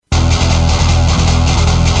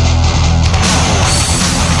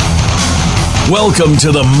Welcome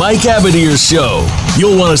to the Mike Abadir Show.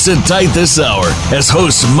 You'll want to sit tight this hour as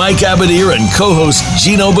hosts Mike Abadir and co-host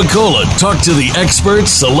Gino Bacola talk to the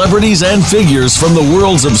experts, celebrities, and figures from the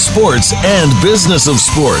worlds of sports and business of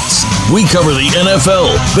sports. We cover the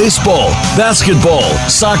NFL, baseball, basketball,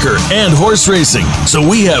 soccer, and horse racing, so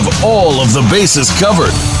we have all of the bases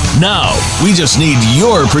covered. Now, we just need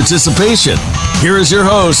your participation. Here is your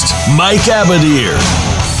host, Mike Abadir.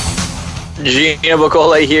 Gino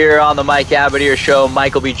Bacola here on the Mike Abadir Show.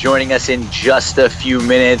 Mike will be joining us in just a few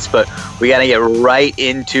minutes, but we got to get right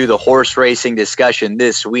into the horse racing discussion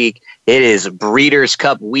this week. It is Breeders'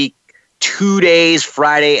 Cup week, 2 days,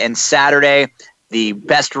 Friday and Saturday, the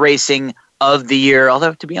best racing of the year.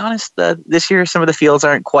 Although, to be honest, this year some of the fields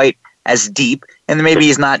aren't quite as deep, and maybe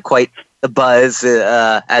it's not quite the buzz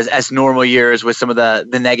as normal years with some of the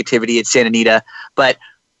negativity at Santa Anita. But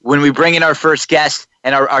when we bring in our first guest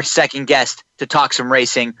and our second guest to talk some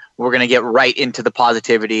racing, we're going to get right into the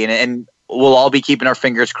positivity, and we'll all be keeping our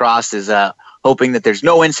fingers crossed, as hoping that there's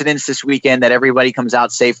no incidents this weekend, that everybody comes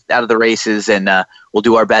out safe out of the races, and we'll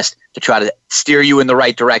do our best to try to steer you in the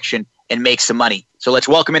right direction and make some money. So let's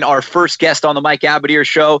welcome in our first guest on the Mike Abadir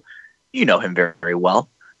Show. You know him very, very well.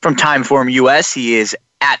 From Timeform US, he is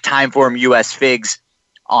at Timeform US Figs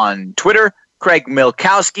on Twitter. Craig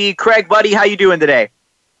Milkowski. Craig, buddy, how you doing today?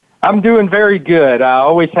 I'm doing very good.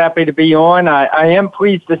 Always happy to be on. I am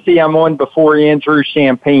pleased to see I'm on before Andrew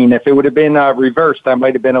Champagne. If it would have been reversed, I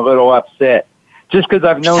might have been a little upset. Just because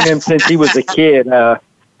I've known him since he was a kid.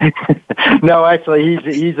 No, actually,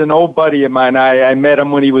 he's an old buddy of mine. I met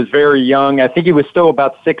him when he was very young. I think he was still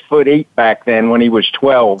about 6'8" back then when he was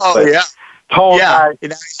 12. Oh, yeah. Tall guy.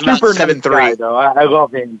 Super 7'3". Though. I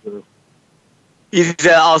love Andrew. He's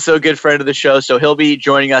also a good friend of the show, so he'll be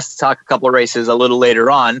joining us to talk a couple of races a little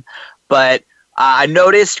later on. But I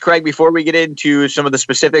noticed, Craig, before we get into some of the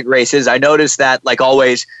specific races, I noticed that, like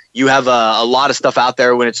always, you have a lot of stuff out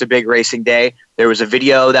there when it's a big racing day. There was a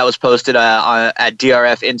video that was posted at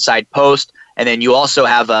DRF Inside Post, and then you also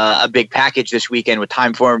have a big package this weekend with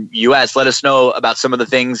Timeform US. Let us know about some of the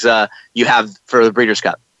things you have for the Breeders'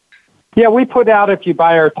 Cup. Yeah, we put out, if you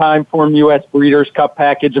buy our Timeform US Breeders' Cup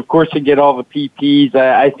package, of course you get all the PPs.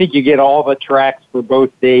 I think you get all the tracks for both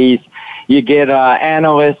days. You get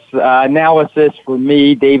analysis for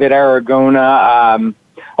me, David Aragona,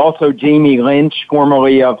 also Jamie Lynch,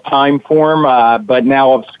 formerly of Timeform, but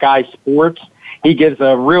now of Sky Sports. He gives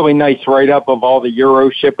a really nice write-up of all the Euro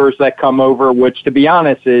shippers that come over, which, to be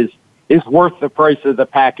honest, is worth the price of the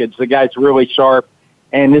package. The guy's really sharp.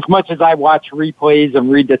 And as much as I watch replays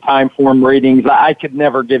and read the Timeform ratings, I could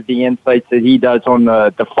never give the insights that he does on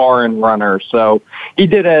the foreign runners. So he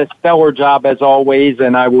did a stellar job as always,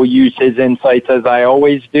 and I will use his insights as I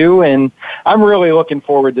always do. And I'm really looking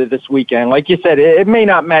forward to this weekend. Like you said, it may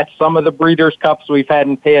not match some of the Breeders' Cups we've had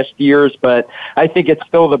in past years, but I think it's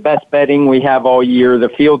still the best betting we have all year. The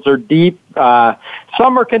fields are deep.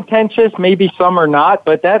 Some are contentious, maybe some are not,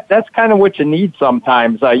 but that's kind of what you need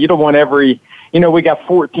sometimes. You don't want we got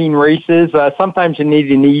 14 races. Sometimes you need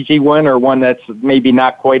an easy one or one that's maybe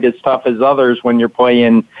not quite as tough as others when you're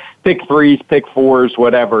playing pick threes, pick fours,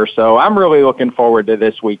 whatever. So I'm really looking forward to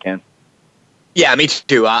this weekend. Yeah, me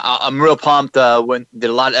too. I'm real pumped. Did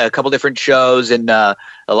a couple different shows and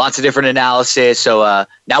lots of different analysis. So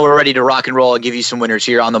now we're ready to rock and roll and give you some winners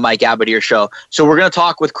here on the Mike Abadir Show. So we're going to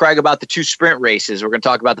talk with Craig about the two sprint races. We're going to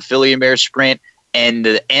talk about the Filly and Mare Sprint and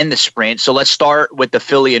the sprint. So let's start with the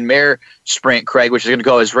Filly and Mare Sprint, Craig, which is going to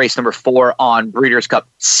go as race number 4 on Breeders' Cup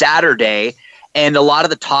Saturday. And a lot of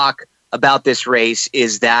the talk about this race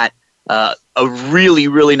is that a really,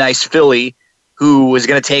 really nice filly who was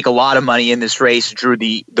going to take a lot of money in this race drew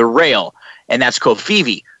the rail, and that's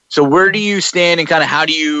Kofivi. So where do you stand, and kind of how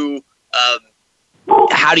do you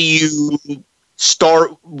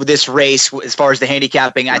start with this race as far as the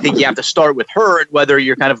handicapping? I think you have to start with her, whether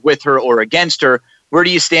you're kind of with her or against her. Where do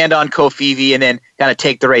you stand on Kofivi, and then kind of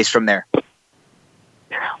take the race from there?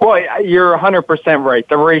 Well, you're 100% right.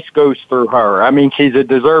 The race goes through her. I mean, she's a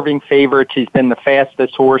deserving favorite. She's been the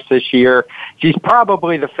fastest horse this year. She's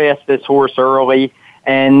probably the fastest horse early,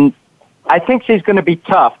 and I think she's going to be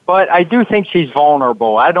tough, but I do think she's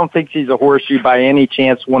vulnerable. I don't think she's a horse you by any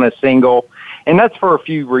chance win a single, and that's for a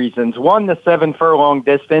few reasons. One, the 7 furlong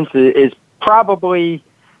distance is probably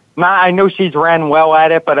not, I know she's ran well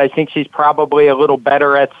at it, but I think she's probably a little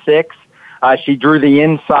better at 6. She drew the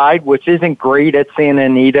inside, which isn't great at Santa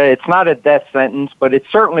Anita. It's not a death sentence, but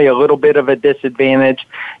it's certainly a little bit of a disadvantage.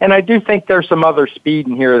 And I do think there's some other speed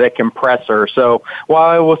in here that can press her. So while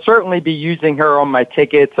I will certainly be using her on my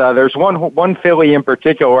tickets, there's one filly in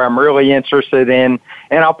particular I'm really interested in,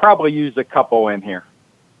 and I'll probably use a couple in here.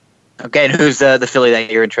 Okay, and who's the filly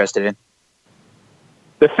that you're interested in?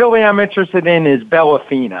 The filly I'm interested in is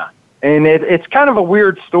Bellafina. And it's kind of a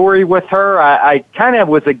weird story with her. I kind of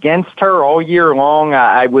was against her all year long.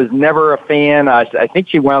 I was never a fan. I think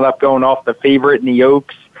she wound up going off the favorite in the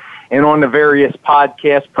Oaks and on the various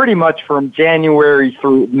podcasts pretty much from January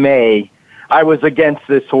through May. I was against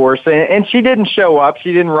this horse, and she didn't show up.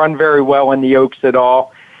 She didn't run very well in the Oaks at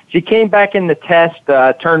all. She came back in the test,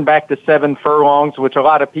 turned back to 7 furlongs, which a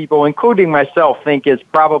lot of people, including myself, think is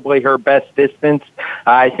probably her best distance.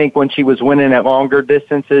 I think when she was winning at longer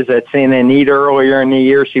distances at Santa Anita earlier in the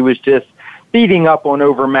year, she was just beating up on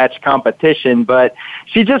overmatched competition, but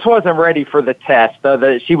she just wasn't ready for the test.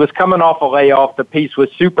 She was coming off a layoff. The piece was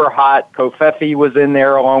super hot. Kofefi was in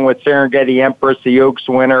there along with Serengeti Empress, the Oaks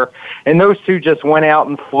winner, and those two just went out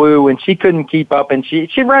and flew, and she couldn't keep up, and she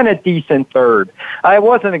ran a decent third. It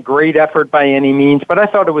wasn't a great effort by any means, but I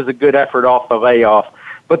thought it was a good effort off the layoff.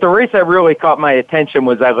 But the race that really caught my attention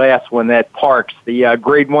was that last one, that Parks, the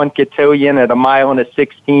Grade 1 Cotillion at 1.16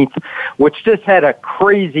 miles, which just had a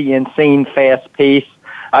crazy, insane fast pace.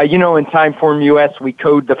 In Timeform US, we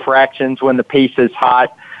code the fractions when the pace is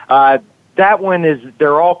hot. That one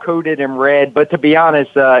they're all coded in red, but to be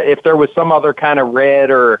honest, if there was some other kind of red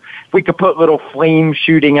or if we could put little flames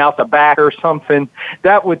shooting out the back or something,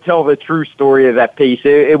 that would tell the true story of that pace.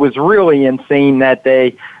 It was really insane that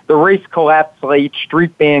day. The race collapsed late.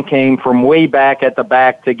 Street Band came from way back at the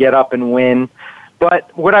back to get up and win.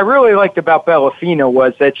 But what I really liked about Bellafina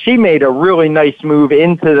was that she made a really nice move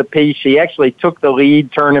into the pace. She actually took the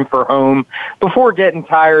lead, turning for home, before getting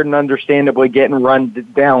tired and understandably getting run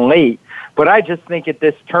down late. But I just think at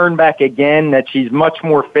this turn back again that she's much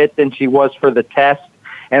more fit than she was for the test.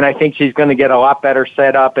 And I think she's going to get a lot better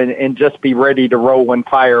set up and just be ready to roll and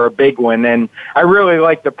fire a big one. And I really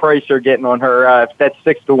like the price they're getting on her. If that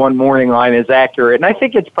 6-1 morning line is accurate, and I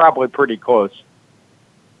think it's probably pretty close.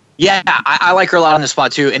 Yeah, I like her a lot on the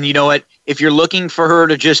spot too. And you know what? If you're looking for her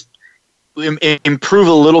to just improve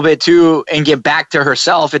a little bit too and get back to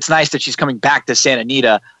herself, it's nice that she's coming back to Santa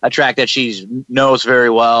Anita, a track that she knows very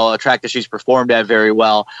well, a track that she's performed at very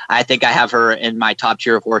well. I think I have her in my top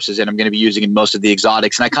tier of horses, and I'm going to be using in most of the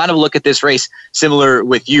exotics. And I kind of look at this race similar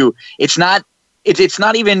with you. It's not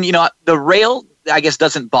even, the rail, I guess,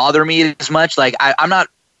 doesn't bother me as much. Like I'm not,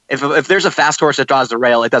 if there's a fast horse that draws the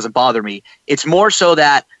rail, it doesn't bother me. It's more so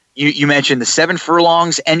that you mentioned the 7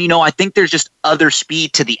 furlongs, and I think there's just other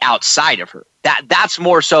speed to the outside of her. That's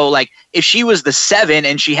more so, like, if she was the 7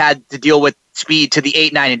 and she had to deal with speed to the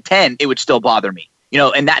 8, 9, and 10, it would still bother me.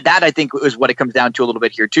 And that I think is what it comes down to a little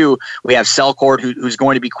bit here too. We have Selcourt who's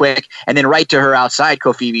going to be quick, and then right to her outside,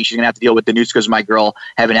 Kofivi, she's going to have to deal with the Nutska's My Girl,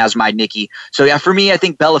 Heaven Has My Nikki. So yeah, for me, I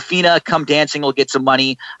think Bellafina, Come Dancing, will get some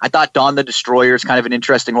money. I thought Dawn the Destroyer is kind of an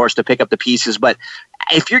interesting horse to pick up the pieces, but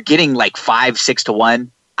if you're getting like 5-6-1,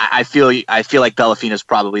 I feel like Bellafina is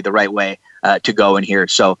probably the right way to go in here.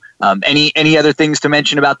 So, any other things to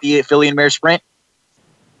mention about the filly and mare sprint?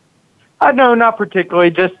 No, not particularly.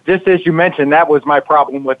 Just as you mentioned, that was my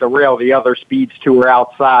problem with the rail. The other speeds to her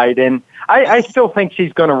outside, and I still think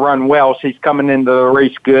she's going to run well. She's coming into the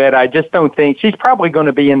race good. I just don't think she's probably going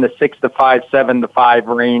to be in the 6-5,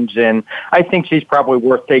 7-5 range, and I think she's probably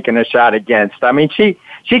worth taking a shot against. I mean, she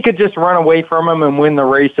could just run away from him and win the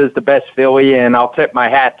race as the best filly, and I'll tip my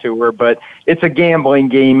hat to her. But it's a gambling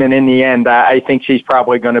game, and in the end, I think she's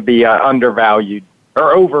probably going to be undervalued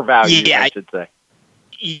or overvalued, I should say.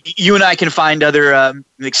 You and I can find other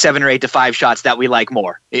like 7 or 8 to 5 shots that we like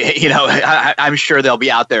more. I'm sure they'll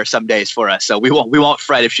be out there some days for us. So we won't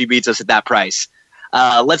fret if she beats us at that price.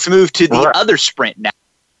 Let's move to the other sprint now.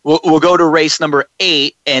 We'll go to race number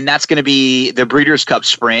 8, and that's going to be the Breeders' Cup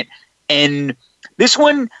Sprint. And this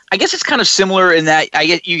one, I guess it's kind of similar in that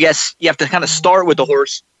you have to kind of start with the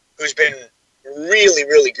horse who's been really,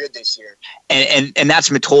 really good this year, and that's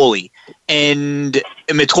Mitoli. And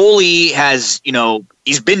Mitoli has,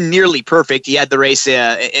 he's been nearly perfect. He had the race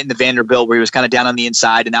in the Vanderbilt where he was kind of down on the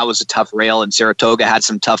inside, and that was a tough rail. And Saratoga had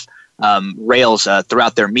some tough rails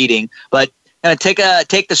throughout their meeting. But kind of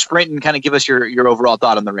take the sprint and kind of give us your overall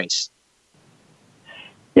thought on the race.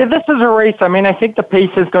 Yeah, this is a race. I mean, I think the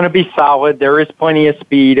pace is going to be solid. There is plenty of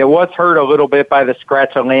speed. It was hurt a little bit by the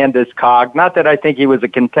scratch of Landis Cog. Not that I think he was a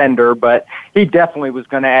contender, but he definitely was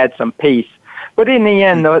going to add some pace. But in the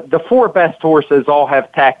end, the 4 best horses all have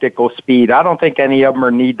tactical speed. I don't think any of them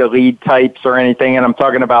are need-to-lead types or anything, and I'm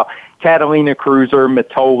talking about Catalina Cruiser,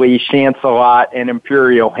 Mitoli, Chancelot, and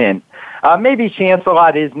Imperial Hint. Maybe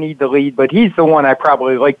Chancelot is need-to-lead, but he's the one I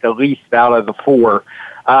probably like the least out of the 4.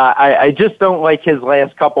 I just don't like his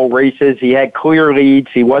last couple races. He had clear leads.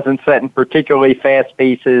 He wasn't setting particularly fast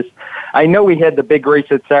paces. I know he had the big race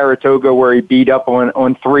at Saratoga where he beat up on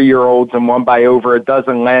 3-year-olds and won by over a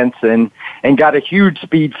dozen lengths and got a huge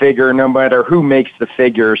speed figure no matter who makes the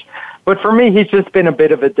figures. But for me, he's just been a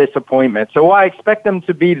bit of a disappointment. So while I expect him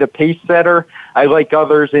to be the pace setter, I like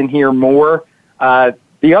others in here more.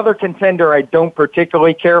 The other contender I don't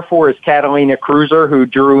particularly care for is Catalina Cruiser, who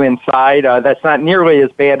drew inside. That's not nearly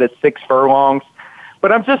as bad as 6 furlongs.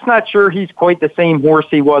 But I'm just not sure he's quite the same horse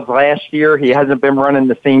he was last year. He hasn't been running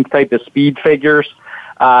the same type of speed figures.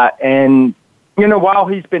 And, while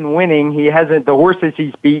he's been winning, the horses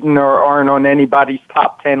he's beaten aren't on anybody's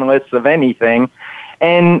top 10 lists of anything.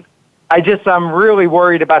 And I'm really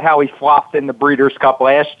worried about how he flopped in the Breeders' Cup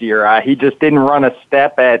last year. He just didn't run a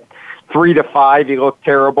step at 3 to 5. He looked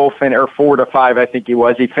terrible, or 4 to 5, I think he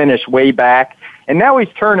was. He finished way back. And now he's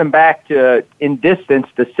turning back in distance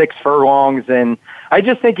to 6 furlongs, and I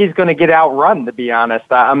just think he's going to get outrun, to be honest.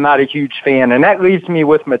 I'm not a huge fan, and that leaves me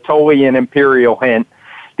with Matoli and Imperial Hint.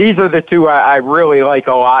 These are the two I really like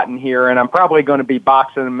a lot in here, and I'm probably going to be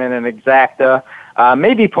boxing them in an exacta.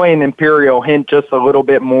 Maybe playing Imperial Hint just a little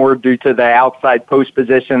bit more due to the outside post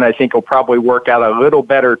position. I think he'll probably work out a little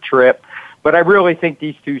better trip, but I really think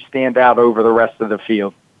these two stand out over the rest of the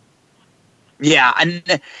field. Yeah, and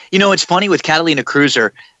it's funny with Catalina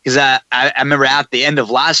Cruiser because I remember at the end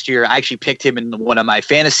of last year, I actually picked him in one of my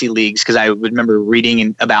fantasy leagues because I remember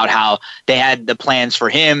reading about how they had the plans for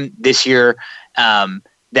him this year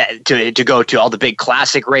that to go to all the big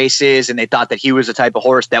classic races, and they thought that he was the type of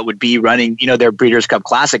horse that would be running, their Breeders' Cup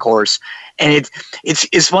Classic horse. And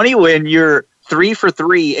it's funny when you're 3 for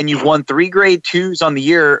 3 and you've won 3 grade 2s on the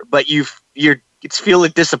year, but it's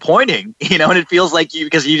feeling disappointing, and it feels like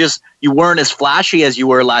because you weren't as flashy as you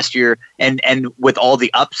were last year and with all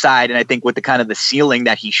the upside. And I think with the kind of the ceiling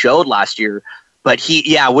that he showed last year, but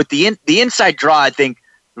with the inside draw, I think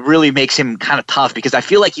really makes him kind of tough because I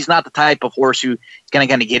feel like he's not the type of horse who's going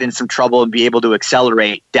to get in some trouble and be able to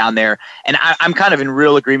accelerate down there. And I'm kind of in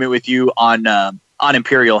real agreement with you on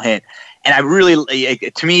Imperial Hint. And I really,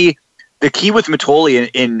 to me, the key with Matoli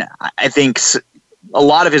in I think a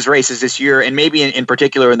lot of his races this year, and maybe in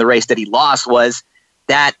particular in the race that he lost, was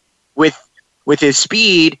that with his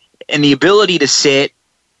speed and the ability to sit,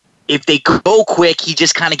 if they go quick, he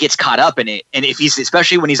just kind of gets caught up in it. And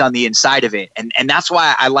especially when he's on the inside of it. And that's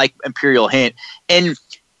why I like Imperial Hint. And,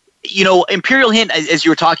 Imperial Hint, as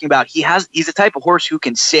you were talking about, he's the type of horse who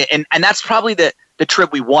can sit. And that's probably the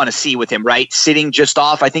trip we want to see with him, right? Sitting just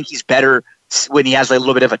off. I think he's better when he has a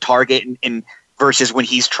little bit of a target and versus when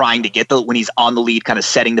he's trying to when he's on the lead, kind of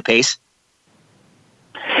setting the pace.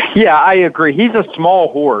 Yeah, I agree. He's a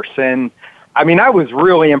small horse, and I was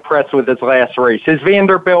really impressed with his last race. His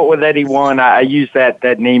Vanderbilt with Eddie won. I used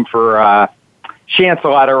that name for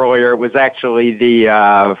Chance-a-Lot earlier. It was actually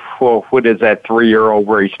the what is that 3-year-old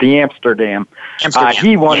race? The Amsterdam.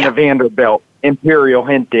 He won the Vanderbilt. Imperial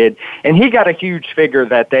Hint did, and he got a huge figure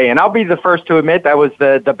that day. And I'll be the first to admit that was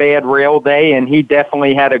the bad rail day, and he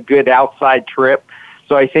definitely had a good outside trip.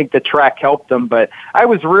 So I think the track helped him. But I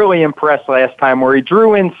was really impressed last time where he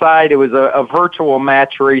drew inside. It was a virtual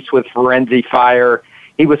match race with Firenze Fire.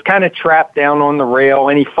 He was kind of trapped down on the rail,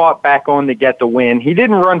 and he fought back on to get the win. He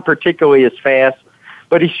didn't run particularly as fast,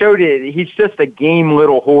 but he showed it. He's just a game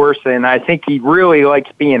little horse, and I think he really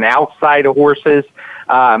likes being outside of horses.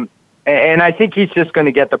 And I think he's just going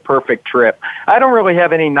to get the perfect trip. I don't really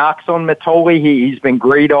have any knocks on Matoli. He's been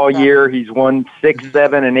great all year. He's won 6,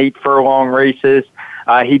 7, and 8 furlong races.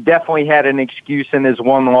 He definitely had an excuse in his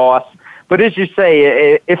one loss. But as you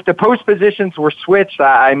say, if the post positions were switched,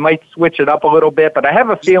 I might switch it up a little bit. But I have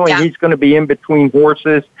a feeling he's going to be in between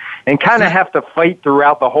horses and kind of have to fight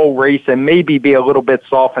throughout the whole race and maybe be a little bit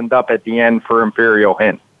softened up at the end for Imperial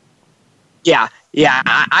Hint. Yeah,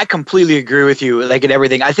 I completely agree with you, like in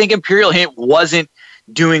everything. I think Imperial Hint wasn't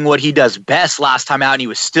doing what he does best last time out, and he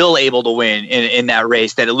was still able to win in that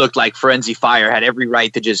race that it looked like Firenze Fire had every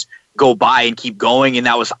right to just go by and keep going, and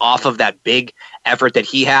that was off of that big effort that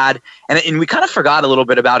he had. And we kind of forgot a little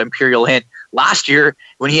bit about Imperial Hint last year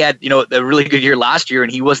when he had, a really good year last year,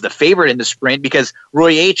 and he was the favorite in the sprint because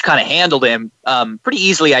Roy H. kind of handled him pretty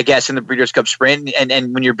easily, I guess, in the Breeders' Cup sprint.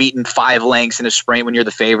 And when you're beaten 5 lengths in a sprint when you're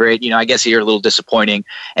the favorite, I guess you're a little disappointing.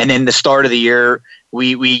 And then the start of the year,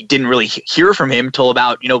 we didn't really hear from him till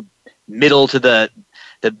about, middle to the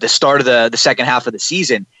start of the second half of the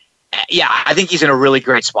season. Yeah, I think he's in a really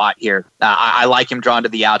great spot here. I like him drawn to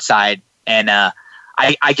the outside, and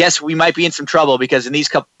I guess we might be in some trouble because in these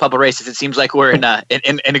couple races, it seems like we're in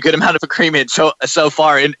a good amount of agreement so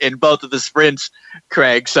far in both of the sprints,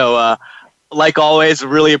 Craig. So, like always,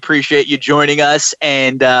 really appreciate you joining us,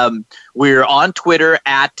 and we're on Twitter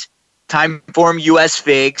at Timeform US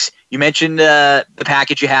Figs. You mentioned the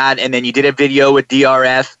package you had, and then you did a video with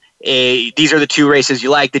DRF. These are the two races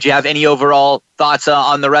you like. Did you have any overall thoughts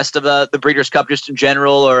on the rest of the Breeders' Cup just in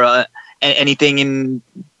general, or anything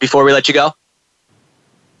before we let you go?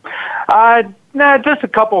 No, just a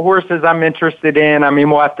couple horses I'm interested in. I mean,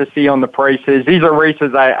 we'll have to see on the prices. These are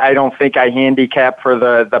races I don't think I handicap for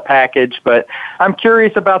the package, but I'm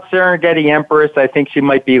curious about Serengeti Empress. I think she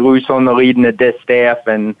might be loose on the lead in the distaff.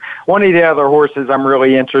 And one of the other horses I'm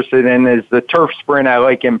really interested in is the Turf Sprint. I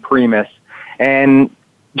like Imprimis. And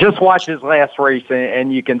just watch his last race,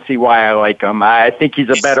 and you can see why I like him. I think he's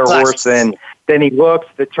a better horse than he looks.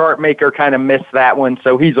 The chart maker kind of missed that one,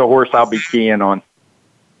 so he's a horse I'll be keying on.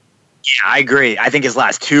 Yeah, I agree. I think his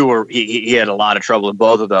last two he had a lot of trouble in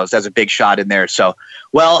both of those. That's a big shot in there. So,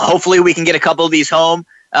 well, hopefully we can get a couple of these home.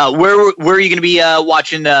 Where are you going to be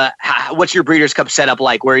watching? What's your Breeders' Cup setup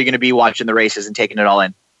like? Where are you going to be watching the races and taking it all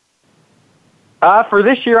in? For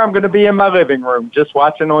this year, I'm going to be in my living room, just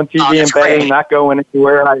watching on TV and betting, not going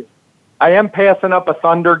anywhere. I am passing up a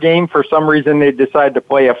Thunder game. For some reason, they decided to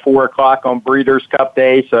play at 4 o'clock on Breeders' Cup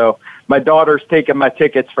Day, so my daughter's taking my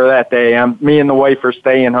tickets for that day. Me and the wife are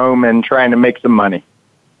staying home and trying to make some money.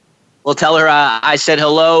 Well, tell her I said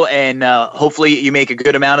hello, and hopefully you make a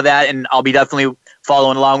good amount of that, and I'll be definitely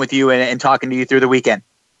following along with you and talking to you through the weekend.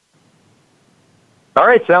 All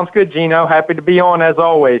right, sounds good, Gino. Happy to be on, as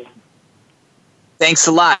always. Thanks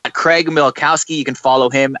a lot. Craig Milkowski. You can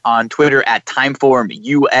follow him on Twitter at Timeform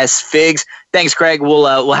US Figs. Thanks, Craig.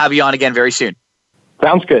 We'll have you on again very soon.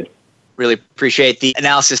 Sounds good. Really appreciate the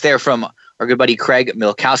analysis there from our good buddy Craig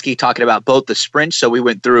Milkowski, talking about both the sprints. So we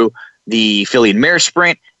went through the Filly and Mare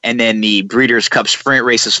Sprint and then the Breeders' Cup Sprint,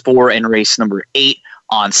 races 4 and race number 8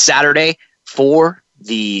 on Saturday for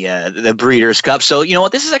the Breeders' Cup. So you know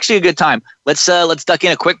what? This is actually a good time. Let's duck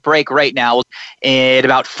in a quick break right now. At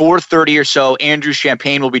about 4:30 or so, Andrew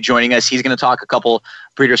Champagne will be joining us. He's going to talk a couple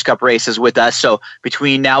Breeders' Cup races with us. So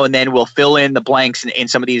between now and then, we'll fill in the blanks in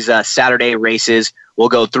some of these Saturday races. We'll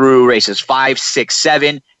go through races 5, 6,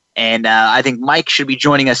 7. And I think Mike should be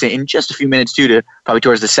joining us in just a few minutes, too, to probably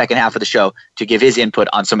towards the second half of the show to give his input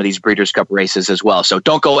on some of these Breeders' Cup races as well. So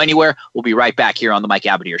don't go anywhere. We'll be right back here on the Mike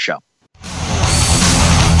Abadir Show.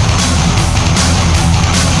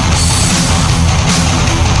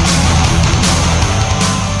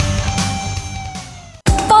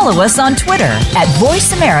 Follow us on Twitter at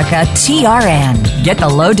VoiceAmericaTRN. Get the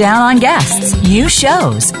lowdown on guests, new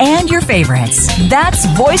shows, and your favorites. That's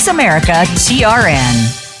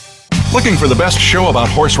VoiceAmericaTRN. Looking for the best show about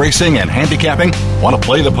horse racing and handicapping? Want to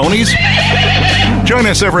play the ponies? Join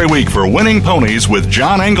us every week for Winning Ponies with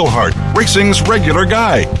John Englehart, racing's regular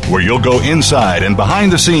guy, where you'll go inside and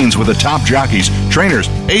behind the scenes with the top jockeys, trainers,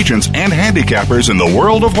 agents, and handicappers in the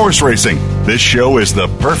world of horse racing. This show is the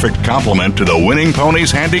perfect complement to the Winning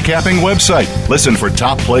Ponies handicapping website. Listen for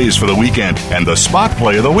top plays for the weekend and the spot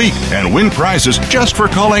play of the week, and win prizes just for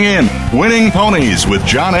calling in. Winning Ponies with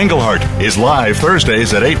John Englehart is live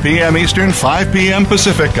Thursdays at 8 p.m. Eastern, 5 p.m.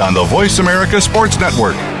 Pacific on the Voice America Sports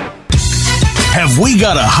Network. Have we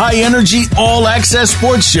got a high-energy, all-access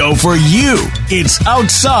sports show for you? It's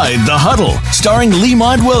Outside the Huddle, starring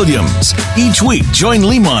Lemont Williams. Each week, join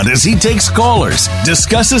Lemont as he takes callers,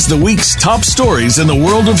 discusses the week's top stories in the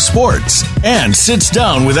world of sports, and sits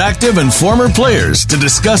down with active and former players to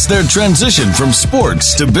discuss their transition from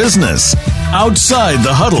sports to business. Outside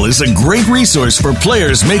the Huddle is a great resource for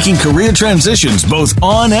players making career transitions both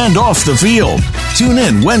on and off the field. Tune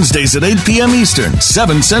in Wednesdays at 8 p.m. Eastern,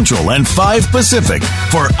 7 Central, and 5 Pacific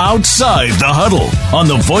for Outside the Huddle on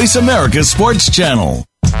the Voice America Sports Channel.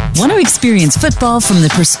 Want to experience football from the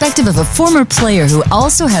perspective of a former player who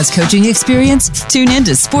also has coaching experience? Tune in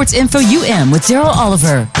to Sports Info UM with Daryl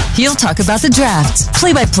Oliver. He'll talk about the draft,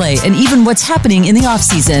 play-by-play, and even what's happening in the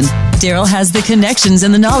offseason. Daryl has the connections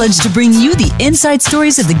and the knowledge to bring you the inside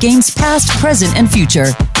stories of the game's past, present, and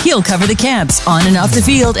future. He'll cover the camps, on and off the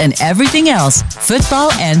field, and everything else,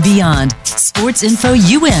 football and beyond. Sports Info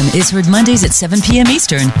UM is heard Mondays at 7 p.m.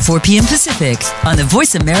 Eastern, 4 p.m. Pacific on the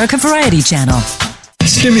Voice America Variety Channel.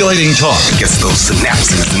 Stimulating talk gets those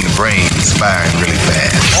synapses in the brain firing really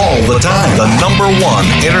fast. All the time. The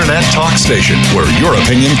 #1 internet talk station where your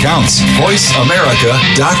opinion counts.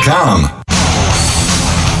 VoiceAmerica.com.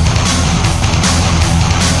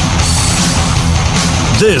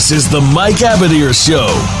 This is the Mike Abadir Show.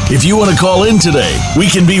 If you want to call in today, we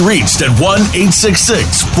can be reached at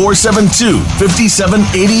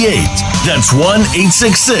 1-866-472-5788. That's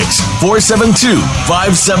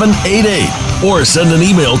 1-866-472-5788. Or send an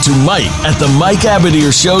email to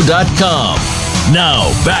mike@themikeabadirshow.com.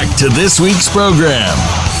 Now, back to this week's program.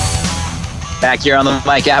 Back here on the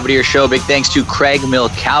Mike Abadir Show. Big thanks to Craig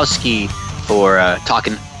Milkowski for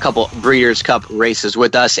talking a couple Breeders' Cup races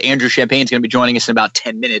with us. Andrew Champagne is going to be joining us in about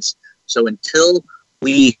 10 minutes. So until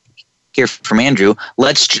we hear from Andrew,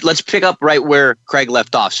 let's pick up right where Craig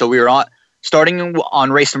left off. So we were starting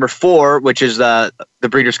on race number 4, which is the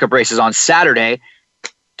Breeders' Cup races on Saturday.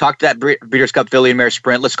 Talked to that Breeders' Cup Filly and Mare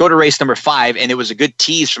Sprint. Let's go to race number 5, and it was a good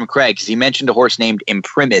tease from Craig because he mentioned a horse named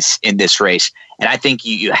Imprimis in this race. And I think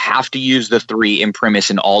you have to use the 3 Imprimis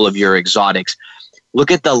in all of your exotics. Look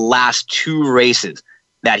at the last 2 races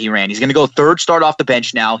that he ran. He's going to go third start off the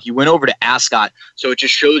bench now. He went over to Ascot, so it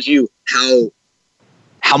just shows you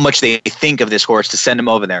how much they think of this horse to send him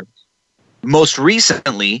over there. Most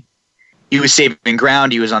recently, he was saving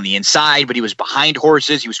ground. He was on the inside, but he was behind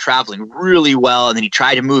horses. He was traveling really well, and then he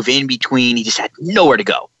tried to move in between. He just had nowhere to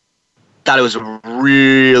go. Thought it was a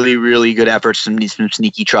really, really good effort. Some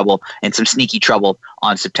sneaky trouble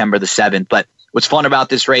on September the 7th. But what's fun about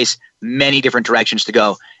this race, many different directions to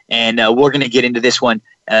go. And we're going to get into this one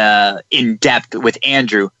in depth with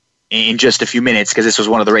Andrew in just a few minutes because this was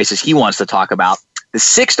one of the races he wants to talk about. The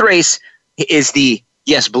 6th race is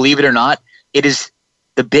yes, believe it or not, it is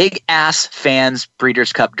the Big Ass Fans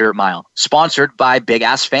Breeders' Cup Dirt Mile, sponsored by Big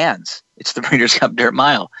Ass Fans. It's the Breeders' Cup Dirt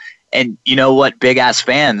Mile. And you know what Big Ass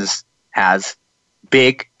Fans has?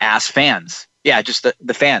 Big Ass Fans. Yeah, just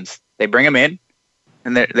the fans. They bring them in,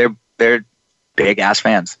 and they're Big Ass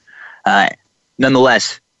Fans.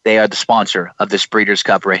 Nonetheless, they are the sponsor of this Breeders'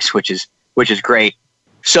 Cup race, which is great.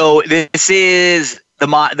 So this is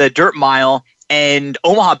the Dirt Mile, and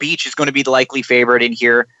Omaha Beach is going to be the likely favorite in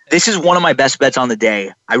here. This is one of my best bets on the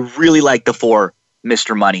day. I really like the 4,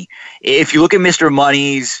 Mr. Money. If you look at Mr.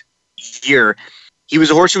 Money's year, he was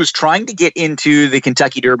a horse who was trying to get into the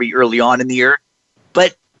Kentucky Derby early on in the year,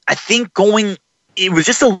 but I think it was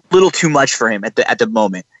just a little too much for him at the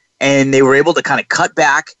moment. And they were able to kind of cut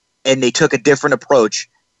back, and they took a different approach.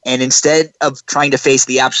 And instead of trying to face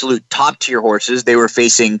the absolute top tier horses, they were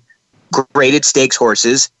facing graded stakes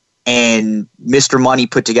horses. And Mr. Money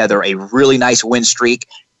put together a really nice win streak.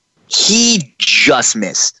 He just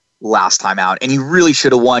missed last time out, and he really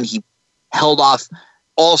should have won. He held off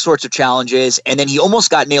all sorts of challenges, and then he almost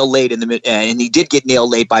got nail laid and he did get nail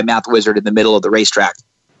laid by Math Wizard in the middle of the racetrack.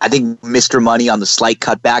 I think Mr. Money on the slight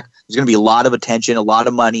cutback, there's going to be a lot of attention, a lot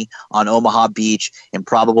of money on Omaha Beach, and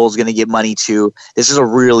Probable is going to get money too. This is a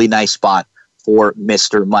really nice spot for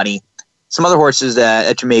Mr. Money. Some other horses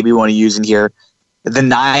that you maybe want to use in here. The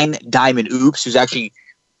 9 Diamond Oops, who's actually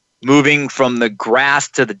moving from the grass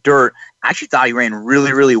to the dirt. I actually thought he ran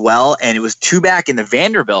really, really well, and it was 2 back in the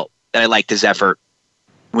Vanderbilt that I liked his effort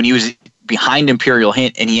when he was behind Imperial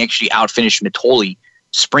Hint, and he actually outfinished Mitoli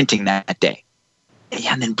sprinting that day.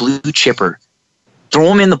 And then Blue Chipper.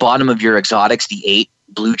 Throw him in the bottom of your exotics, the 8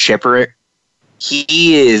 Blue Chipper.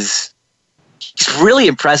 He's really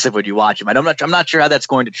impressive when you watch him. I'm not sure how that's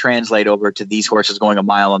going to translate over to these horses going a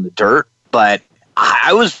mile on the dirt, but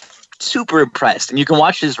I was super impressed. And you can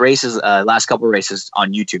watch his races, last couple of races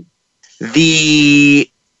on YouTube. The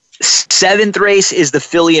 7th race is the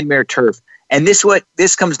Filly and Mare Turf. And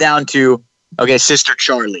this comes down to, okay, Sister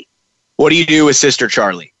Charlie. What do you do with Sister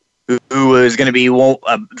Charlie, who was going to be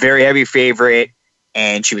a very heavy favorite,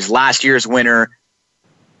 and she was last year's winner?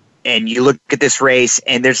 And you look at this race,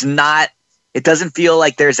 and it doesn't feel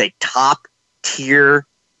like there's a top tier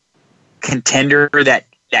contender that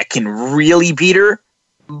can really beat her,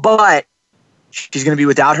 but she's going to be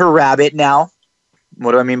without her rabbit now.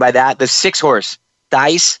 What do I mean by that? The 6 horse,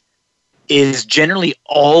 Dice, is generally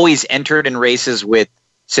always entered in races with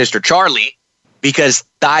Sister Charlie because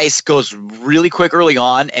Dice goes really quick early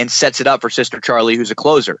on and sets it up for Sister Charlie, who's a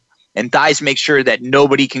closer. And Dice makes sure that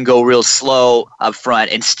nobody can go real slow up front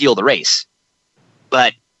and steal the race.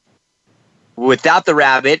 But without the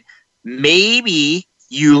rabbit, maybe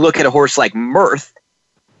you look at a horse like Mirth,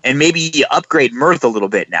 and maybe you upgrade Mirth a little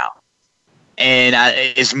bit now. And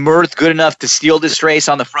is Mirth good enough to steal this race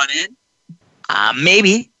on the front end?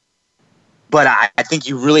 Maybe. But I think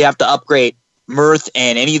you really have to upgrade Mirth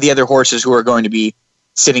and any of the other horses who are going to be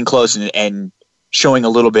sitting close and showing a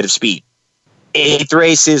little bit of speed. 8th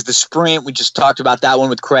race is the Sprint. We just talked about that one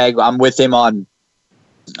with Craig. I'm with him on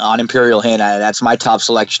Imperial Hint. That's my top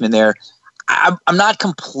selection in there. I'm not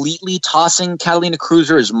completely tossing Catalina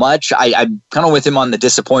Cruiser as much. I'm kind of with him on the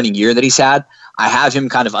disappointing year that he's had. I have him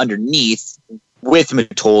kind of underneath with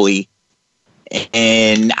Mitoli.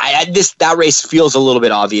 And that race feels a little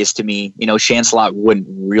bit obvious to me. Chancelot wouldn't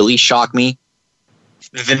really shock me.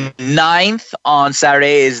 The 9th on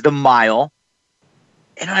Saturday is the Mile.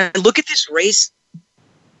 And when I look at this race,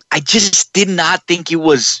 I just did not think it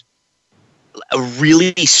was a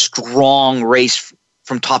really strong race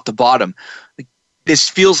from top to bottom. This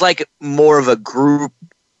feels like more of a group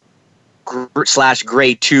 /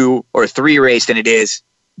 grade 2 or 3 race than it is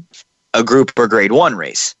a group or grade 1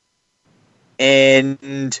 race.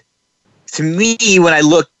 And to me, when I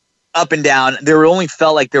look up and down, there only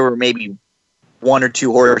felt like there were maybe 1 or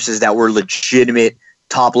 2 horses that were legitimate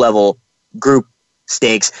top-level group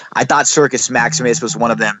stakes. I thought Circus Maximus was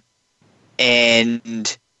one of them.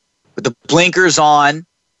 And with the blinkers on,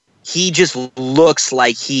 he just looks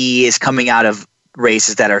like he is coming out of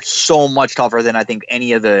races that are so much tougher than I think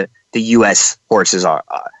any of the U.S. horses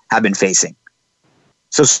have been facing.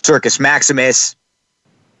 So Circus Maximus,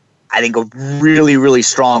 I think a really, really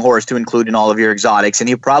strong horse to include in all of your exotics, and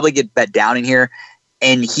he'll probably get bet down in here.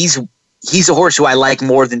 And he's a horse who I like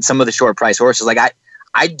more than some of the short price horses. Like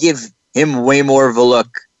I'd give him way more of a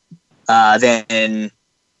look than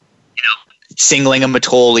singling a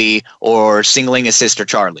Matoli or singling a Sister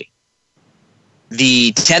Charlie.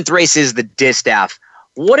 The 10th race is the Distaff.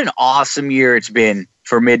 What an awesome year it's been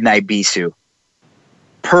for Midnight Bisou.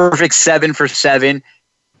 Perfect 7 for 7.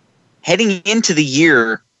 Heading into the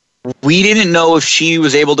year, we didn't know if she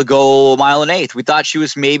was able to go a mile and 1/8. We thought she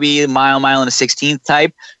was maybe a mile and a 16th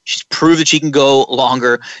type. She's proved that she can go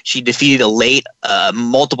longer. She defeated a late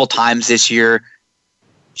multiple times this year.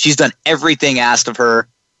 She's done everything asked of her,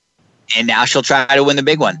 and now she'll try to win the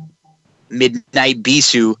big one. Midnight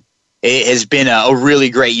Bisou. It has been a really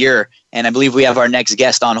great year, and I believe we have our next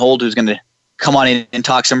guest on hold who's going to come on in and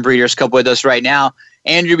talk some Breeders' Cup with us right now.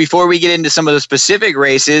 Andrew, before we get into some of the specific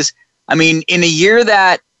races, I mean, in a year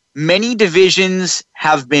that many divisions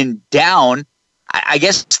have been down, I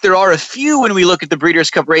guess there are a few when we look at the Breeders'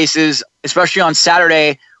 Cup races, especially on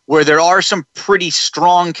Saturday, where there are some pretty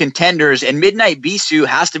strong contenders, and Midnight Bisou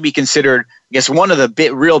has to be considered, I guess, one of the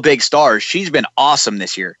real big stars. She's been awesome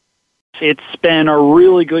this year. It's been a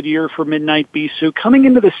really good year for Midnight Bisou. Coming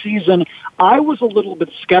into the season, I was a little bit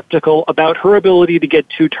skeptical about her ability to get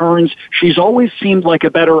 2 turns. She's always seemed like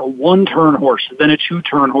a better 1-turn horse than a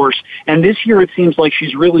 2-turn horse, and this year it seems like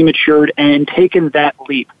she's really matured and taken that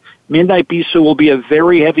leap. Midnight Bisou will be a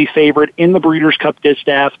very heavy favorite in the Breeders' Cup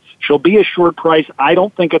Distaff. She'll be a short price. I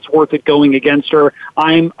don't think it's worth it going against her.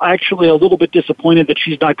 I'm actually a little bit disappointed that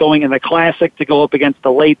she's not going in the Classic to go up against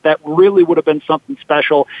the late. That really would have been something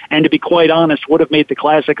special, and to be quite honest, would have made the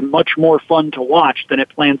Classic much more fun to watch than it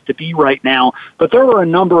plans to be right now. But there are a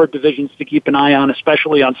number of divisions to keep an eye on,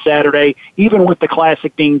 especially on Saturday. Even with the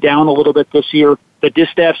Classic being down a little bit this year, the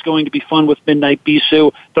Distaff's going to be fun with Midnight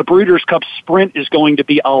Bisou. The Breeders' Cup Sprint is going to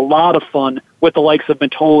be a lot of fun with the likes of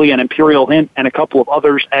Matoli and Imperial Hint and a couple of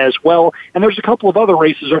others as well. And there's a couple of other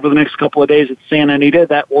races over the next couple of days at Santa Anita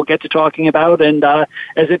that we'll get to talking about. And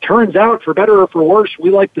as it turns out, for better or for worse,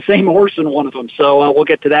 we like the same horse in one of them. So we'll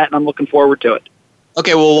get to that, and I'm looking forward to it.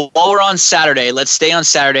 Okay, well, while we're on Saturday, let's stay on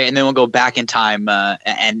Saturday, and then we'll go back in time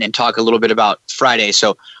and talk a little bit about Friday.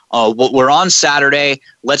 So we're on Saturday.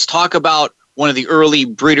 Let's talk about one of the early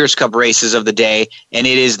Breeders' Cup races of the day, and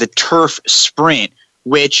it is the Turf Sprint,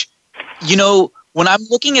 which, when I'm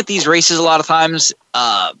looking at these races a lot of times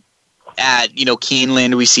at,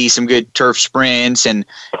 Keeneland, we see some good turf sprints, and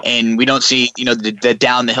we don't see, the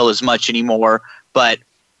down the hill as much anymore. But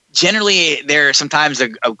generally, there's sometimes a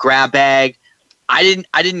grab bag. I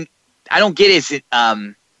don't get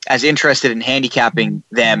as interested in handicapping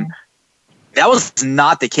them. That was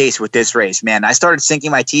not the case with this race, man. I started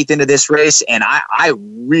sinking my teeth into this race, and I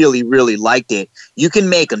really, really liked it. You can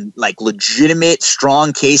make legitimate,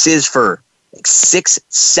 strong cases for 6,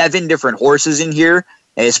 7 different horses in here,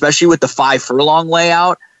 and especially with the 5 furlong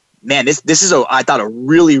layout. Man, this is I thought a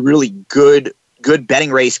really, really good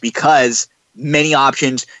betting race because many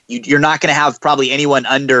options. You're not going to have probably anyone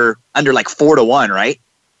under 4 to 1, right?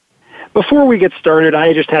 Before we get started,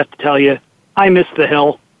 I just have to tell you, I miss the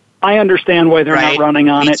hill. I understand why they're not running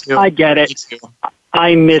on it. I get it.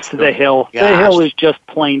 I miss the hill. Gosh. The hill is just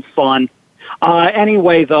plain fun.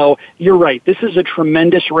 Anyway, though, you're right. This is a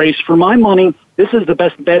tremendous race. For my money, this is the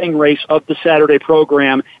best betting race of the Saturday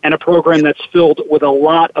program, and a program that's filled with a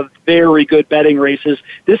lot of very good betting races.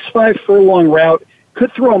 This 5 furlong route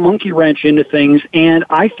could throw a monkey wrench into things, and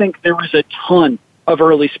I think there is a ton of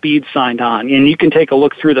early speed signed on. And you can take a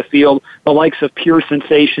look through the field, the likes of Pure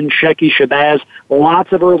Sensation, Shecky Shabazz,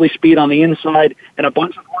 lots of early speed on the inside, and a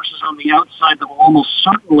bunch of horses on the outside that will almost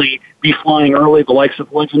certainly be flying early, the likes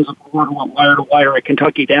of Legends of Cornwall, Wire to Wire at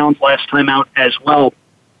Kentucky Downs last time out as well.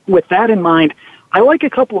 With that in mind, I like a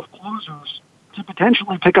couple of closers to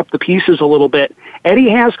potentially pick up the pieces a little bit. Eddie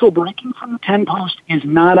Haskell breaking from the 10 post is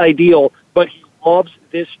not ideal, but he loves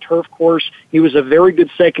this turf course. He was a very good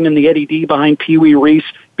second in the Eddie D behind Pee Wee Reese,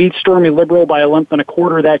 beat Stormy Liberal by a length and a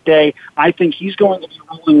quarter that day. I think he's going to be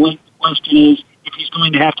rolling late. The question is if he's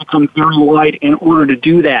going to have to come very wide in order to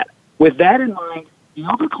do that. With that in mind, the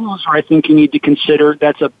other closer I think you need to consider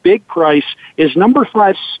that's a big price is number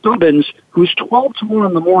 5 Stubbins, who's 12-1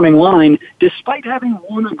 on the morning line, despite having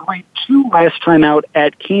won a grade 2 last time out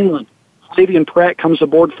at Keeneland. Flavian Pratt comes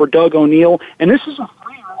aboard for Doug O'Neill, and this is a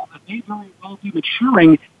 3-year-old that may very well be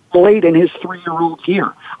maturing late in his 3-year-old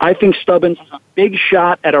year. I think Stubbins is a big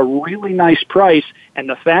shot at a really nice price, and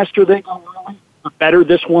the faster they go early, the better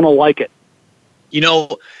this one will like it. You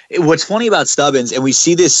know, what's funny about Stubbins, and we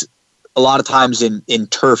see this a lot of times in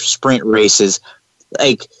turf sprint races,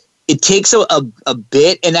 like it takes a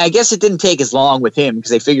bit, and I guess it didn't take as long with him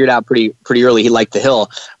because they figured out pretty early he liked the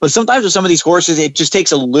hill. But sometimes with some of these horses, it just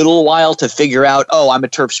takes a little while to figure out, oh, I'm a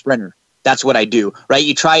turf sprinter. That's what I do, right?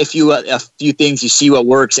 You try a few things, you see what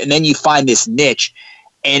works, and then you find this niche.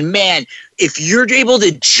 And man, if you're able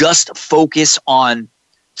to just focus on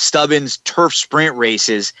Stubbins' turf sprint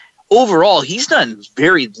races, overall, he's done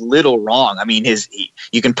very little wrong. I mean,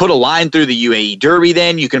 you can put a line through the UAE Derby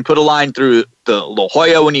then. You can put a line through the La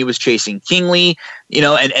Jolla when he was chasing Kingley,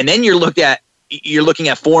 and then you're looking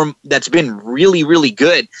at form that's been really, really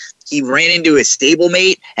good. He ran into his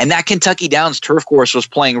stablemate, and that Kentucky Downs turf course was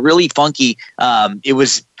playing really funky. It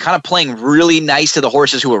was kind of playing really nice to the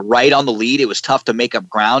horses who were right on the lead. It was tough to make up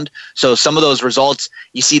ground. So some of those results,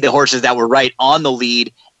 you see the horses that were right on the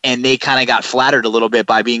lead, and they kind of got flattered a little bit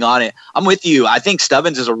by being on it. I'm with you. I think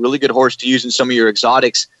Stubbins is a really good horse to use in some of your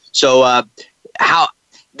exotics. So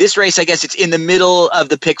this race, I guess it's in the middle of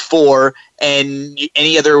the pick 4, and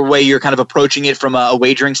any other way you're kind of approaching it from a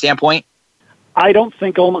wagering standpoint? I don't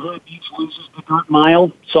think Omaha Beach loses the dirt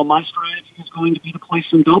mile, so my strategy is going to be to play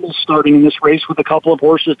some doubles starting in this race with a couple of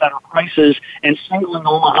horses that are prices and singling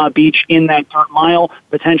Omaha Beach in that dirt mile,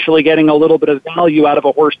 potentially getting a little bit of value out of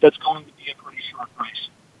a horse that's going to be a pretty short price.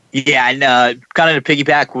 Yeah, and kind of to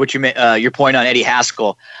piggyback what your point on Eddie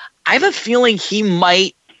Haskell, I have a feeling he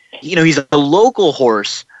might, he's a local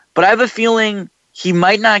horse, but I have a feeling he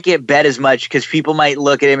might not get bet as much because people might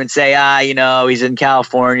look at him and say, he's in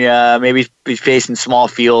California, maybe he's facing small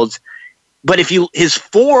fields. But if his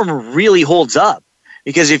form really holds up,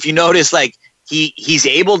 because if you notice, like he's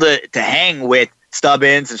able to hang with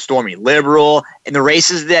Stubbins and Stormy Liberal, and the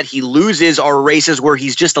races that he loses are races where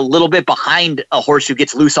he's just a little bit behind a horse who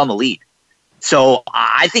gets loose on the lead. So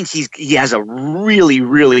I think he has a really,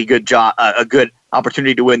 really good job, a good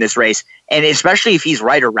opportunity to win this race, and especially if he's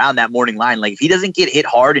right around that morning line. Like if he doesn't get hit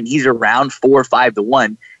hard and he's around 4 or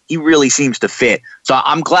 5-1, he really seems to fit. So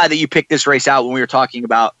I'm glad that you picked this race out when we were talking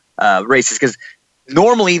about races, because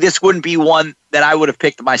normally this wouldn't be one that I would have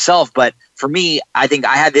picked myself, but for me, I think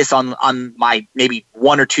I had this on my maybe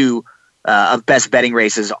 1 or 2 of best betting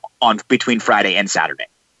races on between Friday and Saturday.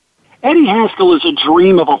 Eddie Haskell is a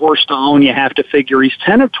dream of a horse to own, you have to figure. He's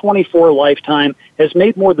 10 of 24 lifetime, has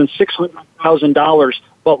made more than $600,000,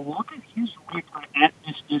 but look at his record at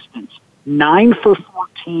this distance. 9 for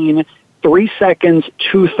 14, 3 seconds,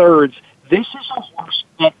 2/3. This is a horse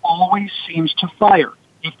that always seems to fire.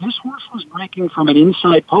 If this horse was breaking from an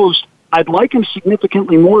inside post, I'd like him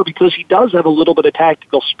significantly more because he does have a little bit of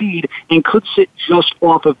tactical speed and could sit just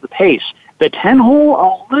off of the pace. The 10-hole,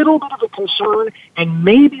 a little bit of a concern, and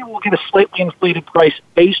maybe we'll get a slightly inflated price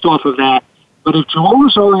based off of that. But if Joel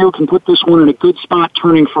Rosario can put this one in a good spot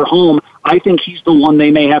turning for home, I think he's the one they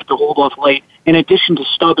may have to hold off late, in addition to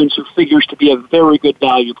Stubbins, who figures to be a very good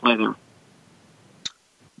value play there.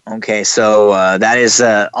 Okay, so that is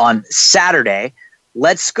on Saturday.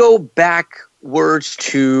 Let's go backwards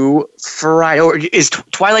to Friday. Or is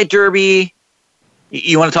Twilight Derby?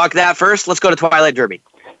 You want to talk that first? Let's go to Twilight Derby.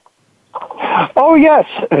 Oh, yes,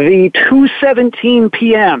 the 2:17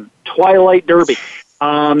 p.m. Twilight Derby.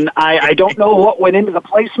 I don't know what went into the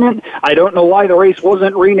placement. I don't know why the race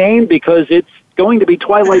wasn't renamed, because it's going to be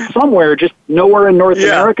Twilight somewhere, just nowhere in North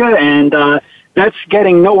America, and that's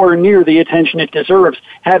getting nowhere near the attention it deserves.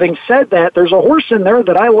 Having said that, there's a horse in there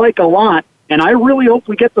that I like a lot, and I really hope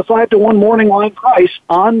we get the 5-1 morning line price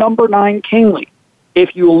on number 9, Kingley.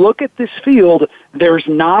 If you look at this field, there's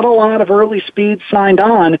not a lot of early speed signed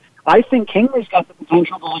on. I think Kingley's got the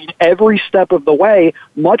potential to lead every step of the way,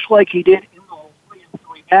 much like he did in the 3 and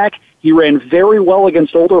 3 back. He ran very well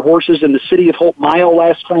against older horses in the City of Hope Mile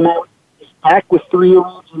last time out. He's back with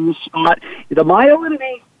 3-year-olds in this spot. The mile in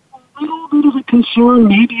a little bit of a concern.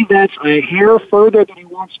 Maybe that's a hair further than he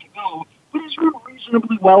wants to go, but he's run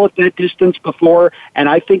reasonably well at that distance before, and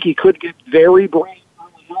I think he could get very brave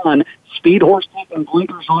early on. Speed horse taking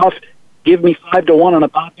blinkers off. Give me 5-1 on a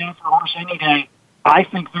Bob Baffert horse any day. I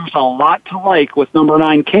think there's a lot to like with number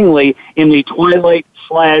 9 Kingley in the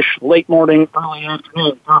twilight/late morning, early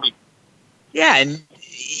afternoon derby. Yeah, and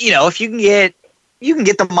if you can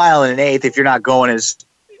get the mile in an eighth if you're not going as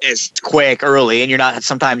quick early, and you're not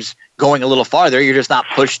sometimes going a little farther. You're just not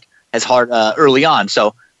pushed as hard early on.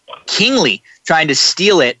 So Kingley trying to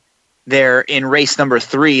steal it there in race number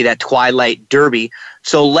 3, that Twilight Derby.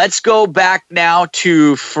 So let's go back now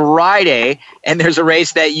to Friday, and there's a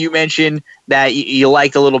race that you mentioned that you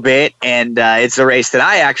liked a little bit, and it's a race that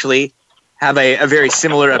I actually have a very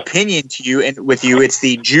similar opinion to you and with you. It's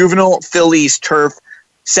the Juvenile Fillies Turf.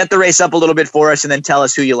 Set the race up a little bit for us, and then tell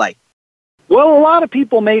us who you like. Well, a lot of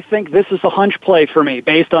people may think this is a hunch play for me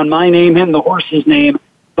based on my name and the horse's name,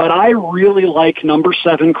 but I really like number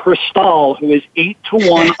 7, Cristal, who is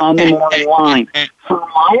 8-1 on the morning line. For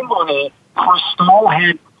my money, Cristal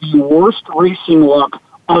had the worst racing luck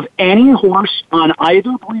of any horse on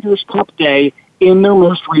either Breeders' Cup Day in their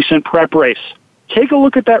most recent prep race. Take a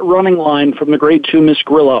look at that running line from the Grade 2 Miss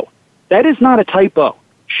Grillo. That is not a typo.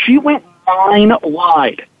 She went 9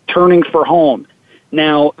 wide, turning for home.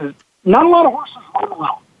 Now, not a lot of horses run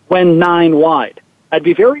well when 9 wide. I'd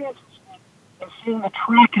be very interested in seeing the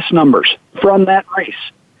Trackus numbers from that race.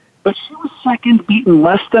 But she was second, beaten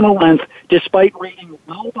less than a length, despite rating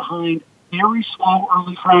well behind very slow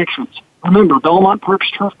early fractions. Remember, Belmont Park's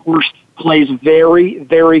turf course plays very,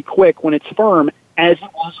 very quick when it's firm, as it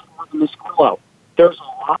was for the Miss Grillo. There's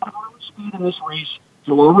a lot of early speed in this race.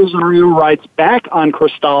 Joel Rosario rides back on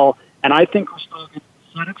Cristal, and I think Cristal gets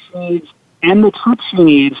the set she needs and the trip she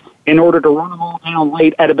needs in order to run them all down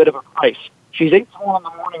late at a bit of a price. She's 8-1 on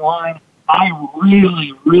the morning line. I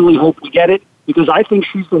really, really hope we get it, because I think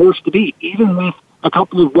she's the horse to beat, even with a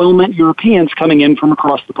couple of well-meant Europeans coming in from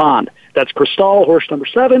across the pond. That's Cristal, horse number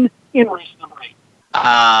 7, in race number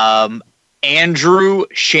 8. Andrew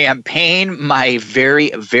Champagne, my very,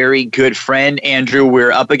 very good friend. Andrew,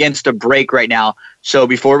 we're up against a break right now. So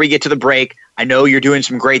before we get to the break, I know you're doing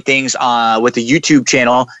some great things with the YouTube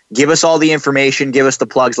channel. Give us all the information. Give us the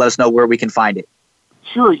plugs. Let us know where we can find it.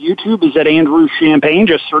 Sure. YouTube is at Andrew Champagne.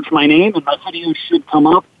 Just search my name, and my videos should come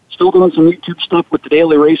up. Still doing some YouTube stuff with the